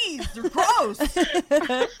old ladies. They're gross.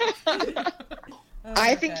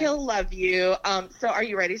 I think he'll love you. So are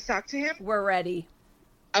you ready to talk to him? We're ready.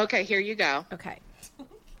 Okay, here you go. Okay.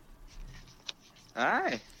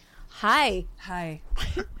 Hi. Hi. Hi.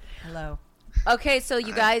 Hello. Okay, so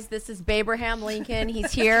you guys, this is Babraham Lincoln.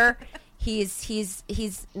 He's here.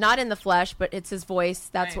 He's not in the flesh, but it's his voice.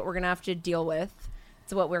 That's Right. what we're gonna have to deal with.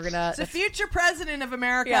 It's what we're gonna. It's the future president of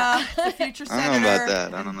America. Yeah. It's the future I senator. don't know about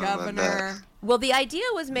that. I don't know about governor. that. Well, the idea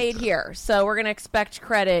was made here, so we're gonna expect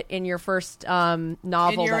credit in your first novel. In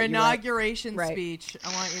your that you write. inauguration Right. speech,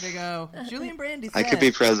 I want you to go. Julian Brandy said. I could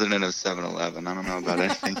be president of 7-Eleven. I don't know about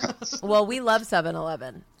anything else. Well, we love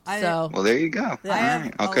 7-Eleven. So Well, there you go. All have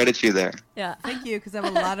right. I'll a- credit you there. yeah. Thank you, because I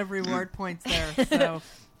have a lot of reward points there. So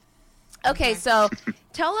Okay, so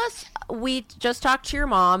tell us. We just talked to your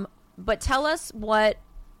mom, but tell us what.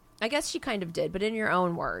 I guess she kind of did, but in your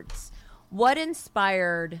own words, what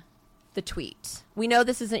inspired the tweet? We know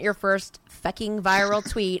this isn't your first fecking viral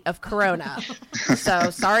tweet of Corona,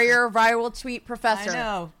 so sorry you're a viral tweet professor. I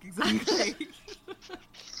know exactly.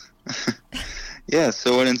 Yeah,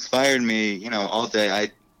 so what inspired me, all day,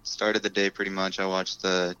 I started the day pretty much. I watched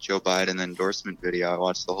the Joe Biden endorsement video. I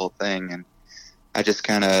watched the whole thing, and I just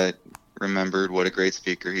kind of remembered what a great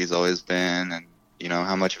speaker he's always been, and,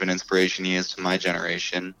 how much of an inspiration he is to my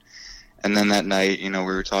generation. And then that night, we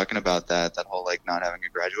were talking about that whole, not having a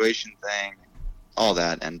graduation thing, all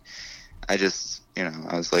that. And I just,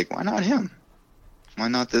 I was like, why not him? Why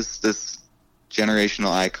not this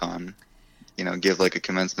generational icon, give a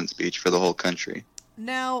commencement speech for the whole country?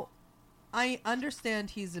 Now, I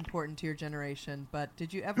understand he's important to your generation, but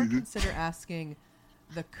did you ever Mm-hmm. consider asking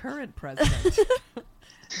the current president,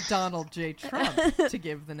 Donald J. Trump, to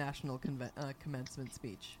give the national commencement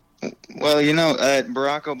speech? Well,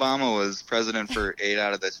 Barack Obama was president for 8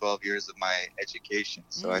 out of the 12 years of my education.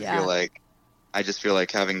 So I just feel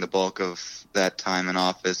like having the bulk of that time in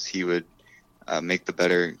office, he would make the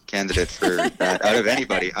better candidate for that out of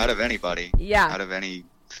anybody, Yeah. out of any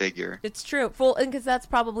figure. It's true. Well, and because that's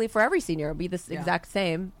probably for every senior. It'll be the exact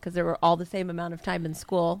same because they were all the same amount of time in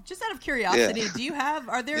school. Just out of curiosity, Yeah.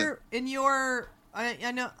 are there in your,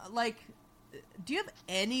 I know, do you have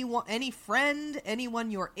any friend, anyone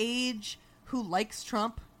your age who likes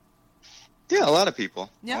Trump? Yeah, a lot of people.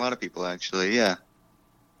 Yeah? A lot of people, actually, yeah.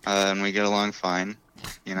 And we get along fine.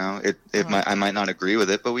 I might not agree with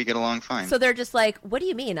it, but we get along fine. So they're just like, "What do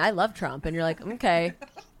you mean? I love Trump," and you're like, "Okay."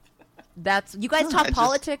 That's you guys No, talk I just-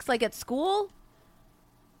 politics at school,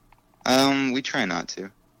 We try not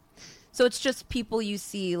to. so it's just people you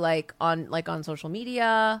see on social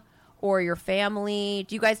media or your family.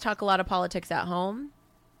 Do you guys talk a lot of politics at home?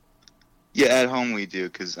 Yeah, at home we do,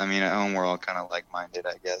 because, at home we're all kind of like-minded,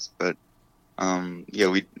 I guess. But,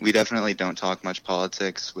 we definitely don't talk much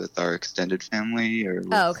politics with our extended family. Or with,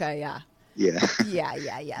 Oh, okay, yeah. Yeah.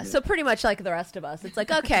 Yeah. So pretty much like the rest of us. It's like,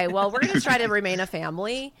 okay, well, we're going to try to remain a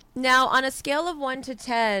family. Now, on a scale of 1 to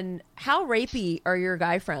 10, how rapey are your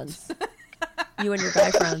guy friends? You and your guy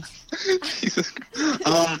friends. Jesus.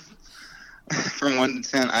 From 1 to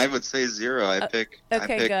 10, I would say 0. I pick good.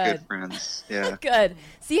 good friends. Yeah. Good.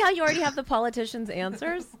 See how you already have the politicians'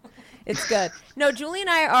 answers? It's good. No, Julie and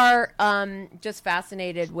I are just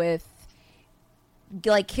fascinated with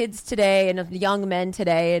like kids today and of young men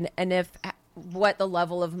today, and if what the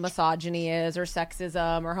level of misogyny is, or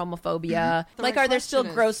sexism, or homophobia. The Like, right are there still question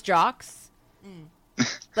is- gross jocks?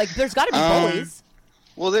 Like, there's got to be bullies.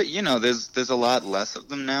 Well, there's a lot less of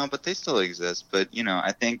them now, but they still exist. But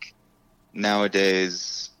I think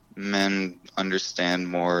nowadays men understand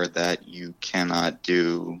more that you cannot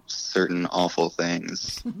do certain awful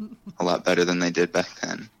things a lot better than they did back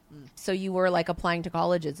then. So you were like applying to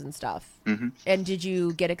colleges and stuff. hmm And did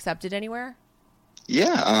you get accepted anywhere?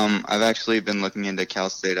 Yeah, I've actually been looking into Cal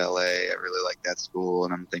State LA. I really like that school,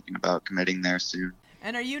 and I'm thinking about committing there soon.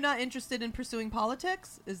 And are you not interested in pursuing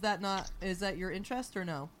politics? Is that your interest or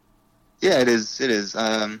no? Yeah, it is.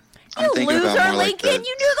 I'm You thinking about loser, more like Lincoln! the-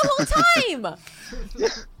 You knew the whole time!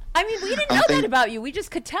 I mean, we didn't know that about you. We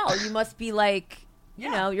just could tell. You must be like,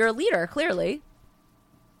 you're a leader, clearly.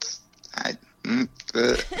 I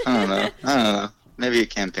don't know. Maybe a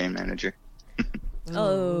campaign manager.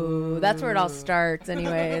 Oh, that's where it all starts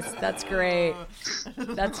anyways. That's great.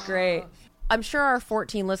 That's great. I'm sure our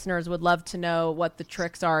 14 listeners would love to know what the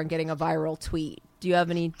tricks are in getting a viral tweet. Do you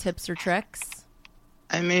have any tips or tricks?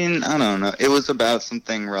 I mean, I don't know. It was about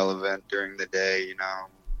something relevant during the day,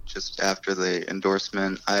 just after the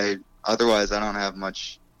endorsement. Otherwise, I don't have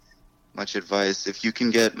much advice. If you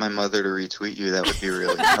can get my mother to retweet you, that would be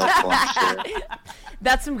really helpful, I'm sure.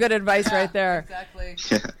 That's some good advice right there. Exactly.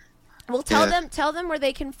 Yeah. Well, tell them where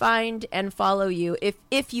they can find and follow you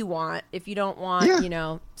if you want. If you don't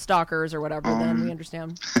want, stalkers or whatever, then we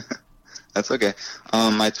understand. That's okay.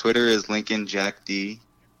 My Twitter is Lincoln Jack D,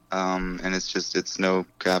 and it's no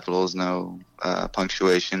capitals, no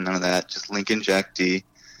punctuation, none of that. Just Lincoln Jack D.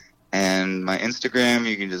 And my Instagram,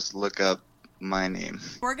 you can just look up my name.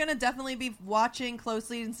 We're going to definitely be watching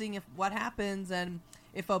closely and seeing what happens. And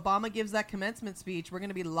if Obama gives that commencement speech, we're going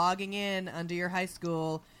to be logging in under your high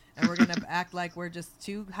school. And we're going to act like we're just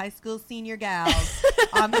two high school senior gals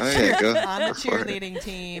on the, cheerleading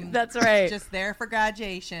team. That's right. Just there for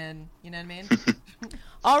graduation. You know what I mean?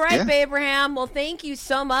 All right, Abraham. Well, thank you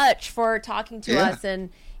so much for talking to us. And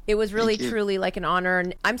it was really, truly like an honor.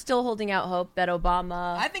 And I'm still holding out hope that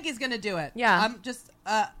Obama... I think he's going to do it. Yeah. I'm just...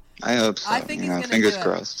 I hope so. I think he's going to fingers do it.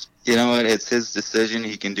 crossed. You know what? It's his decision.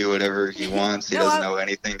 He can do whatever he wants. He doesn't owe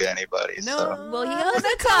anything to anybody. So. Well, he owes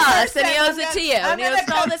it to us, and he owes it to you, and he owes it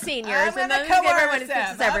to all the seniors, and then everyone who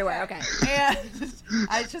thinks it's everywhere. Okay. And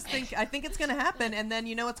I think it's going to happen, and then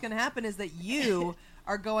what's going to happen is that you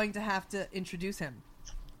are going to have to introduce him.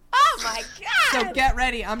 Oh my God! So get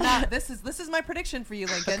ready. I'm not. This is my prediction for you,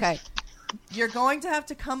 Lincoln. Okay. You're going to have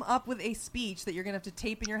to come up with a speech that you're going to have to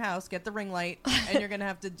tape in your house, get the ring light, and you're going to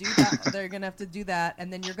have to do that. They're going to have to do that,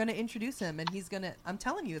 and then you're going to introduce him, and he's going to... I'm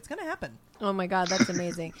telling you, it's going to happen. Oh, my God, that's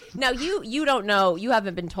amazing. Now, you don't know. You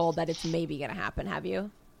haven't been told that it's maybe going to happen, have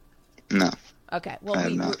you? No. Okay,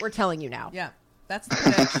 well, we're telling you now. Yeah, that's the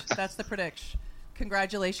prediction. That's the prediction.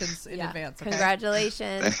 Congratulations in advance. Okay?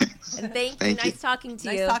 Congratulations. And thank you. Nice talking to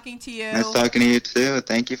you. Nice talking to you. Nice talking to you, too.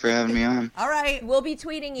 Thank you for having me on. All right. We'll be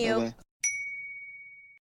tweeting you. Bye-bye.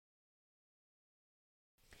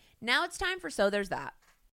 Now it's time for So There's That.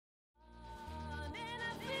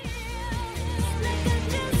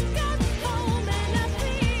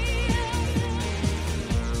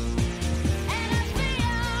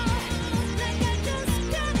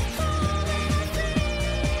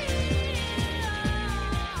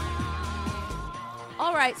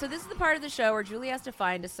 All right, so this is the part of the show where Julie has to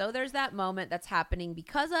find a So There's That moment that's happening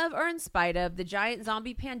because of or in spite of the giant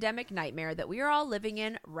zombie pandemic nightmare that we are all living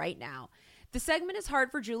in right now. The segment is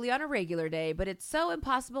hard for Julie on a regular day, but it's so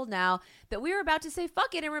impossible now that we are about to say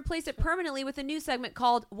fuck it and replace it permanently with a new segment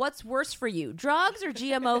called What's Worse for You, Drugs or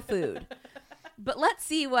GMO Food? But let's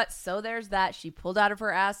see what So There's That she pulled out of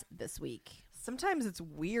her ass this week. Sometimes it's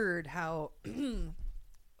weird how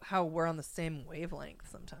we're on the same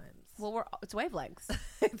wavelength sometimes. Well, it's wavelengths.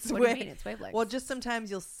 What do you mean it's wavelengths? Well, just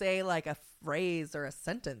sometimes you'll say like a phrase or a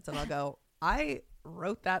sentence and I'll go, I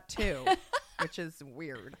wrote that too, which is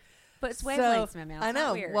weird. But it's wavelengths, man. I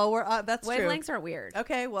know. Weird. Well, that's true. Wavelengths aren't weird.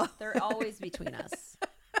 Okay, well. They're always between us.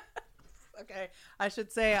 Okay. I should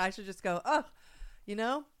just go,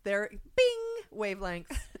 they're bing,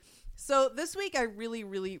 wavelengths. So this week I really,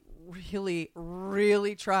 really, really,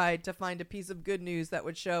 really tried to find a piece of good news that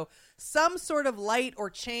would show some sort of light or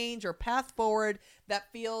change or path forward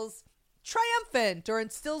that feels triumphant or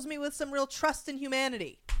instills me with some real trust in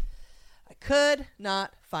humanity. I could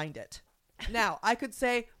not find it. Now, I could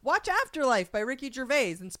say, watch Afterlife by Ricky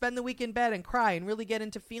Gervais and spend the week in bed and cry and really get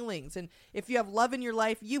into feelings. And if you have love in your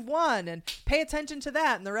life, you've won. And pay attention to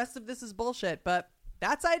that. And the rest of this is bullshit. But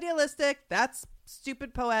that's idealistic. That's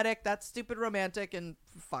stupid poetic. That's stupid romantic. And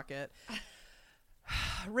fuck it.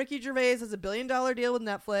 Ricky Gervais has a $1 billion deal with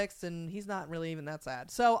Netflix, and he's not really even that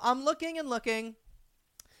sad. So I'm looking and looking.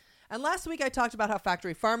 And last week I talked about how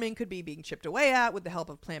factory farming could be being chipped away at with the help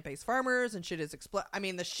of plant-based farmers, and shit is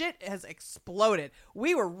the shit has exploded.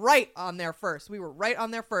 We were right on there first.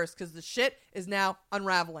 Because the shit is now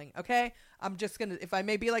unraveling. Okay, I'm just gonna, if I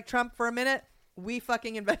may be like Trump for a minute, we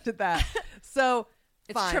fucking invented that. So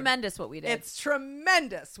it's fine. tremendous what we did. It's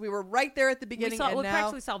tremendous. We were right there at the beginning, and we now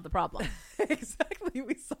practically solved the problem. exactly,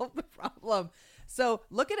 we solved the problem. So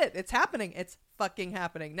look at it. It's happening. It's fucking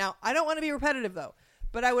happening. Now I don't want to be repetitive though.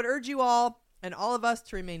 But I would urge you all and all of us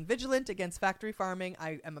to remain vigilant against factory farming.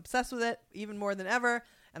 I am obsessed with it even more than ever,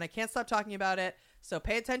 and I can't stop talking about it. So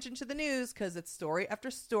pay attention to the news because it's story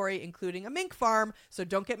after story, including a mink farm. So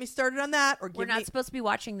don't get me started on that. Or We're not supposed to be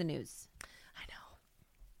watching the news. I know.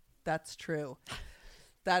 That's true.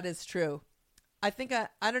 That is true. I think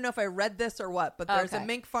I don't know if I read this or what, but there's a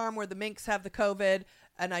mink farm where the minks have the COVID,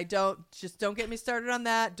 and don't get me started on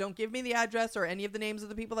that. Don't give me the address or any of the names of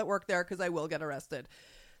the people that work there because I will get arrested.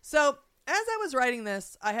 So as I was writing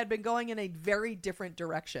this, I had been going in a very different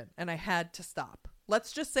direction, and I had to stop.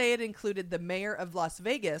 Let's just say it included the mayor of Las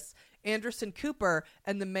Vegas, Anderson Cooper,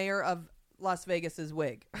 and the mayor of Las Vegas's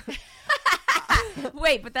wig.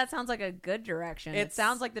 Wait, but that sounds like a good direction. It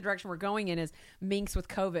sounds like the direction we're going in is minks with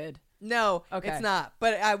COVID. No, it's not.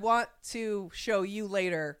 But I want to show you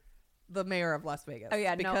later the mayor of Las Vegas. Oh,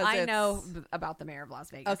 yeah. No, I know about the mayor of Las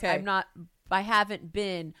Vegas. Okay. I haven't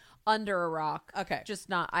been under a rock. Okay.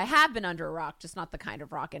 I have been under a rock, just not the kind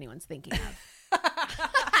of rock anyone's thinking of.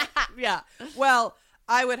 Yeah. Well,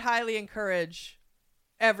 I would highly encourage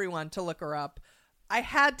everyone to look her up. I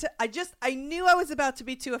knew I was about to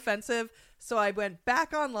be too offensive, so I went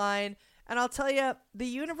back online. And I'll tell you, the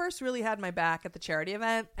universe really had my back at the charity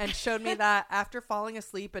event and showed me that after falling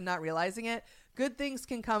asleep and not realizing it, good things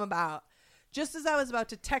can come about. Just as I was about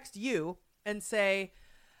to text you and say,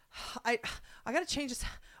 I got to change this.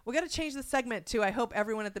 We got to change the segment to, I hope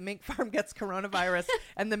everyone at the mink farm gets coronavirus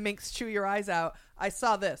and the minks chew your eyes out. I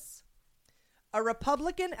saw this. A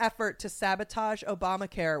Republican effort to sabotage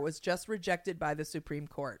Obamacare was just rejected by the Supreme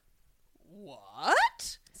Court.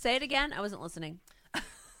 What? Say it again. I wasn't listening.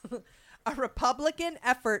 A Republican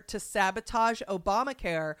effort to sabotage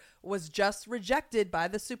Obamacare was just rejected by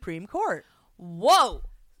the Supreme Court. Whoa.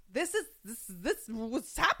 This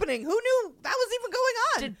was happening. Who knew that was even going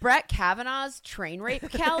on? Did Brett Kavanaugh's train rape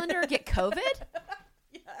calendar get COVID?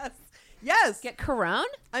 Yes. Get corona?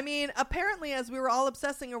 I mean, apparently, as we were all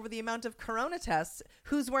obsessing over the amount of corona tests,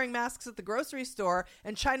 who's wearing masks at the grocery store,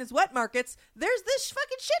 and China's wet markets, there's this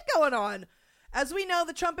fucking shit going on. As we know,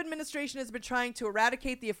 the Trump administration has been trying to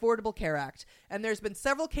eradicate the Affordable Care Act, and there's been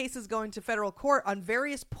several cases going to federal court on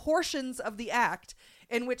various portions of the act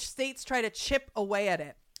in which states try to chip away at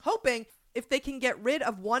it, hoping if they can get rid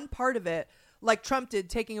of one part of it, like Trump did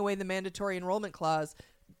taking away the mandatory enrollment clause,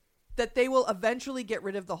 that they will eventually get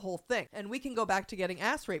rid of the whole thing. And we can go back to getting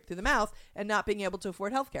ass raped through the mouth and not being able to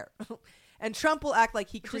afford health care. And Trump will act like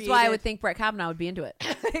he created... Which is why I would think Brett Kavanaugh would be into it.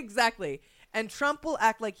 Exactly. And Trump will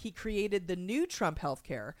act like he created the new Trump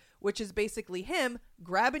healthcare, which is basically him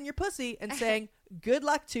grabbing your pussy and saying, good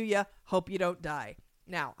luck to you. Hope you don't die.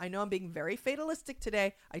 Now, I know I'm being very fatalistic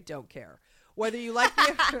today. I don't care. Whether you like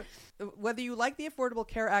the Affordable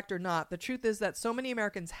Care Act or not, the truth is that so many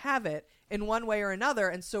Americans have it in one way or another,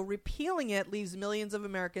 and so repealing it leaves millions of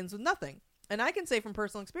Americans with nothing. And I can say from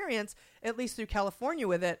personal experience, at least through California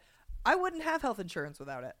with it, I wouldn't have health insurance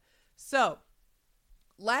without it. So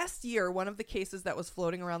last year, one of the cases that was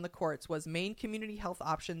floating around the courts was Maine Community Health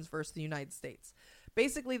Options versus the United States.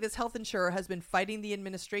 Basically, this health insurer has been fighting the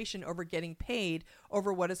administration over getting paid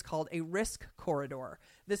over what is called a risk corridor.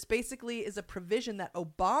 This basically is a provision that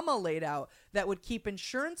Obama laid out that would keep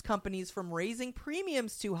insurance companies from raising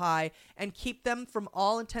premiums too high and keep them, from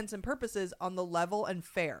all intents and purposes, on the level and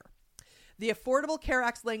fair. The Affordable Care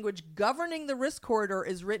Act's language governing the risk corridor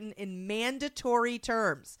is written in mandatory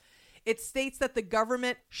terms. It states that the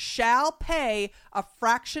government shall pay a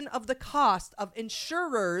fraction of the cost of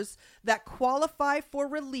insurers that qualify for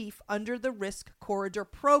relief under the risk corridor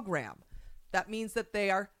program. That means that they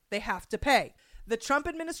have to pay. The Trump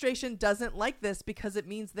administration doesn't like this because it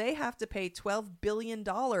means they have to pay $12 billion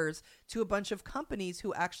to a bunch of companies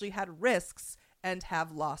who actually had risks and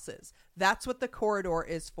have losses. That's what the corridor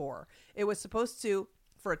is for. It was supposed to,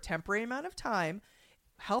 for a temporary amount of time,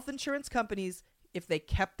 health insurance companies, if they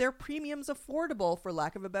kept their premiums affordable, for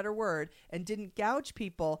lack of a better word, and didn't gouge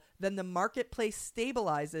people, then the marketplace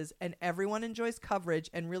stabilizes and everyone enjoys coverage,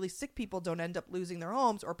 and really sick people don't end up losing their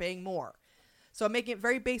homes or paying more. So I'm making it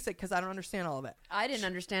very basic because I don't understand all of it. I didn't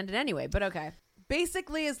understand it anyway, but okay.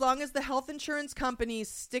 Basically, as long as the health insurance companies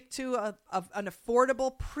stick to an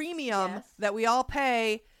affordable premium that we all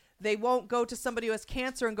pay, they won't go to somebody who has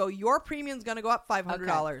cancer and go, your premium's going to go up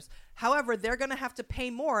 $500. Okay. However, they're going to have to pay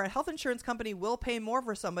more. A health insurance company will pay more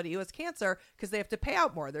for somebody who has cancer because they have to pay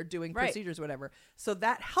out more. They're doing procedures, whatever. So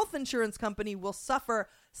that health insurance company will suffer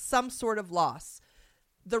some sort of loss.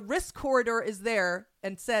 The risk corridor is there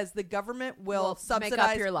and says the government will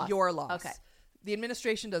subsidize your loss. Okay. The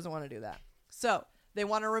administration doesn't want to do that. So they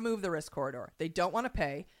want to remove the risk corridor. They don't want to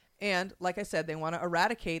pay. And like I said, they want to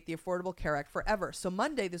eradicate the Affordable Care Act forever. So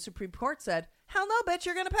Monday, the Supreme Court said, hell no, bitch,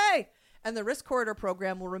 you're going to pay. And the risk corridor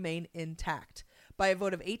program will remain intact. By a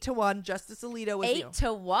vote of 8-1, Justice Alito was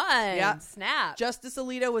 8-1. Yeah. Snap. Justice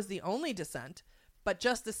Alito was the only dissent. But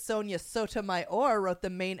Justice Sonia Sotomayor wrote the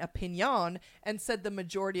main opinion and said the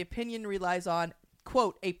majority opinion relies on,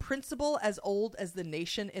 quote, a principle as old as the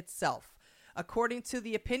nation itself. According to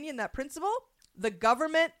the opinion, that principle, the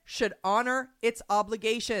government should honor its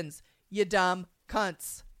obligations, you dumb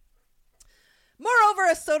cunts. Moreover,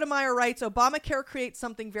 as Sotomayor writes, Obamacare creates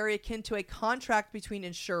something very akin to a contract between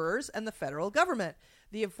insurers and the federal government.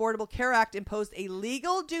 The Affordable Care Act imposed a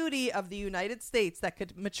legal duty of the United States that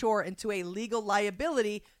could mature into a legal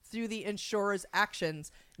liability through the insurer's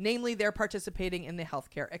actions, namely their participating in the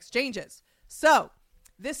healthcare exchanges. So,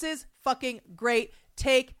 this is fucking great.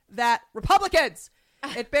 Take that, Republicans!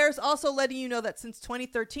 It bears also letting you know that since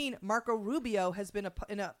 2013, Marco Rubio has been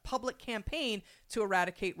in a public campaign to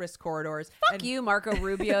eradicate risk corridors. Fuck you, Marco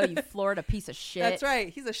Rubio, you Florida piece of shit. That's right.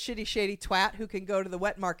 He's a shitty, shady twat who can go to the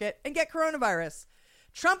wet market and get coronavirus.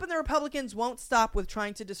 Trump and the Republicans won't stop with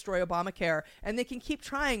trying to destroy Obamacare, and they can keep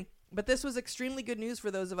trying. But this was extremely good news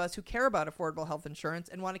for those of us who care about affordable health insurance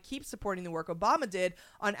and want to keep supporting the work Obama did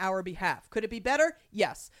on our behalf. Could it be better?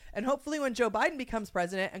 Yes. And hopefully when Joe Biden becomes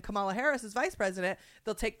president and Kamala Harris is vice president,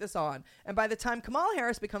 they'll take this on. And by the time Kamala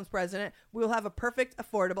Harris becomes president, we will have a perfect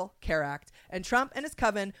Affordable Care Act. And Trump and his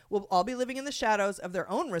coven will all be living in the shadows of their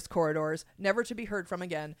own risk corridors, never to be heard from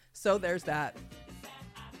again. So there's that.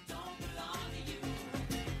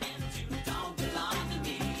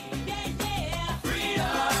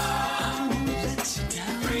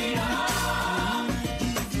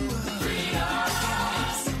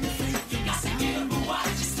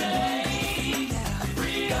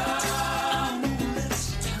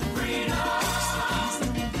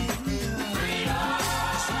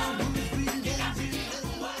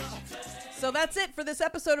 So that's it for this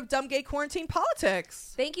episode of Dumb Gay Quarantine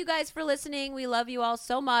Politics. Thank you guys for listening. We love you all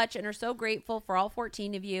so much and are so grateful for all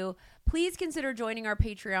 14 of you. Please consider joining our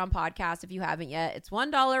Patreon podcast if you haven't yet. It's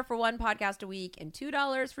 $1 for one podcast a week and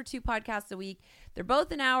 $2 for two podcasts a week. They're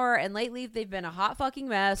both an hour, and lately they've been a hot fucking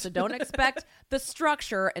mess, so don't expect the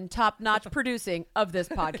structure and top-notch producing of this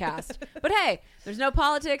podcast. But hey, there's no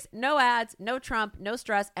politics, no ads, no Trump, no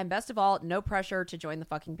stress, and best of all, no pressure to join the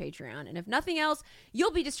fucking Patreon. And if nothing else,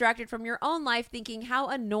 you'll be distracted from your own life thinking how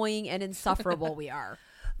annoying and insufferable we are.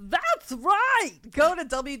 That's right. Go to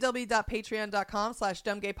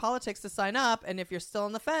www.patreon.com/dumbgaypolitics to sign up. And if you're still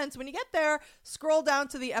on the fence, when you get there, scroll down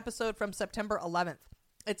to the episode from September 11th.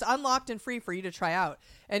 It's unlocked and free for you to try out.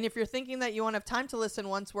 And if you're thinking that you won't have time to listen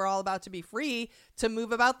once we're all about to be free to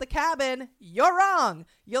move about the cabin, you're wrong.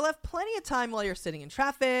 You'll have plenty of time while you're sitting in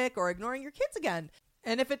traffic or ignoring your kids again.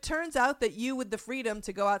 And if it turns out that you, with the freedom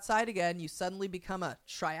to go outside again, you suddenly become a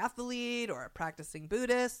triathlete or a practicing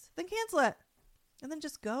Buddhist, then cancel it. And then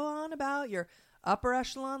just go on about your upper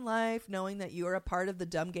echelon life, knowing that you are a part of the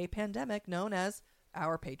dumb gay pandemic known as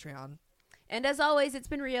our Patreon. And as always, it's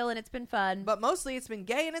been real and it's been fun. But mostly it's been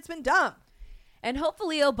gay and it's been dumb. And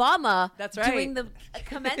hopefully Obama That's right. doing the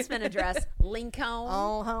commencement address. Lincoln.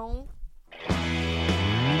 Oh,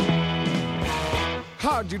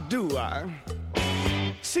 How'd you do, I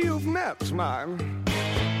see you've met my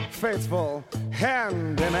faithful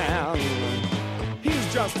handyman.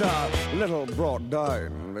 He's just a little brought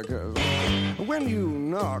down because when you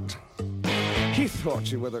knocked, he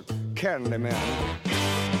thought you were the candy man.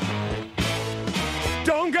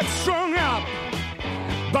 Don't get strung up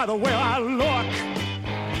by the way I look.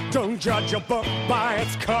 Don't judge a book by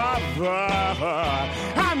its cover.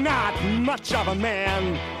 I'm not much of a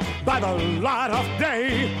man by the light of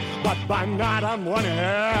day, but by night I'm one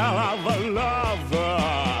hell of a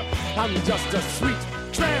lover. I'm just a sweet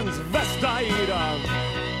transvestite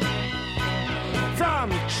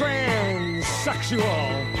from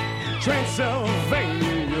transsexual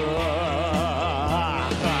Transylvania.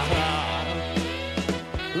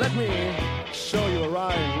 Let me show you a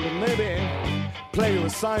rhyme and maybe play you a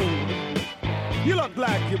sign. You look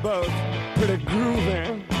like you're both pretty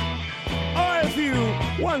groovy. Or if you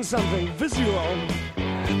want something visual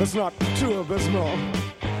that's not too abysmal.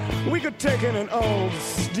 We could take in an old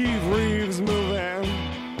Steve Reeves movie.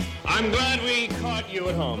 I'm glad we caught you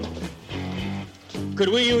at home. Could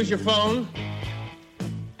we use your phone?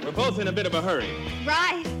 We're both in a bit of a hurry.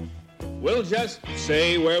 Right. We'll just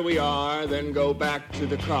say where we are, then go back to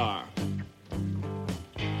the car.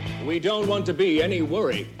 We don't want to be any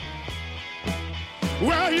worry.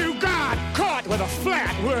 Well, you got caught with a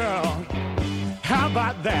flat world. How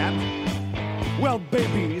about that? Well,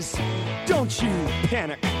 babies, don't you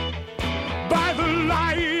panic. By the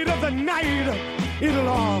light of the night, it'll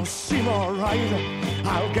all seem all right.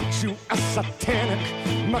 I'll get you a satanic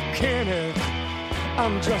mechanic.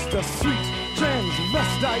 I'm just a sweet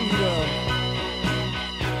transvestite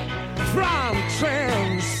from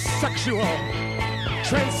transsexual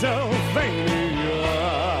Transylvania.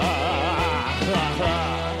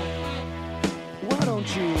 Why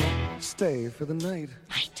don't you stay for the night?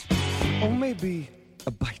 Or maybe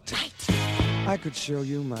a bite. I could show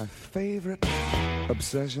you my favorite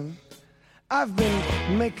obsession. I've been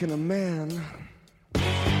making a man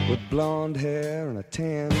with blonde hair and a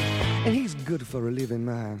tan, and he's good for relieving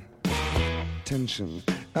my tension.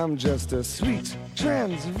 I'm just a sweet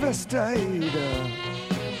transvestite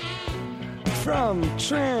from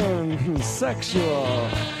transsexual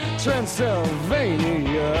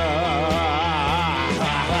Transylvania.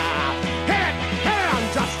 Hey,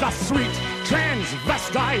 I'm just a sweet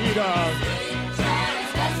transvestite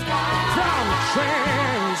from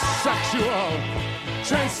transsexual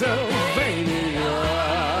Transylvania.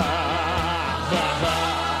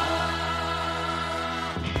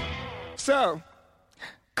 So,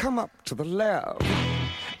 come up to the lab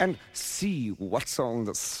and see what's on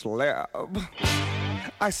the slab.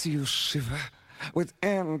 I see you shiver with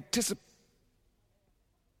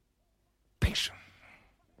anticipation.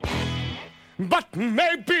 But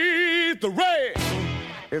maybe the rain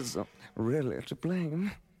is really to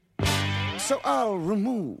blame. So I'll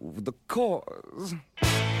remove the cause.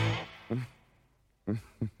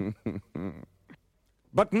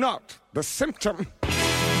 But not the symptom.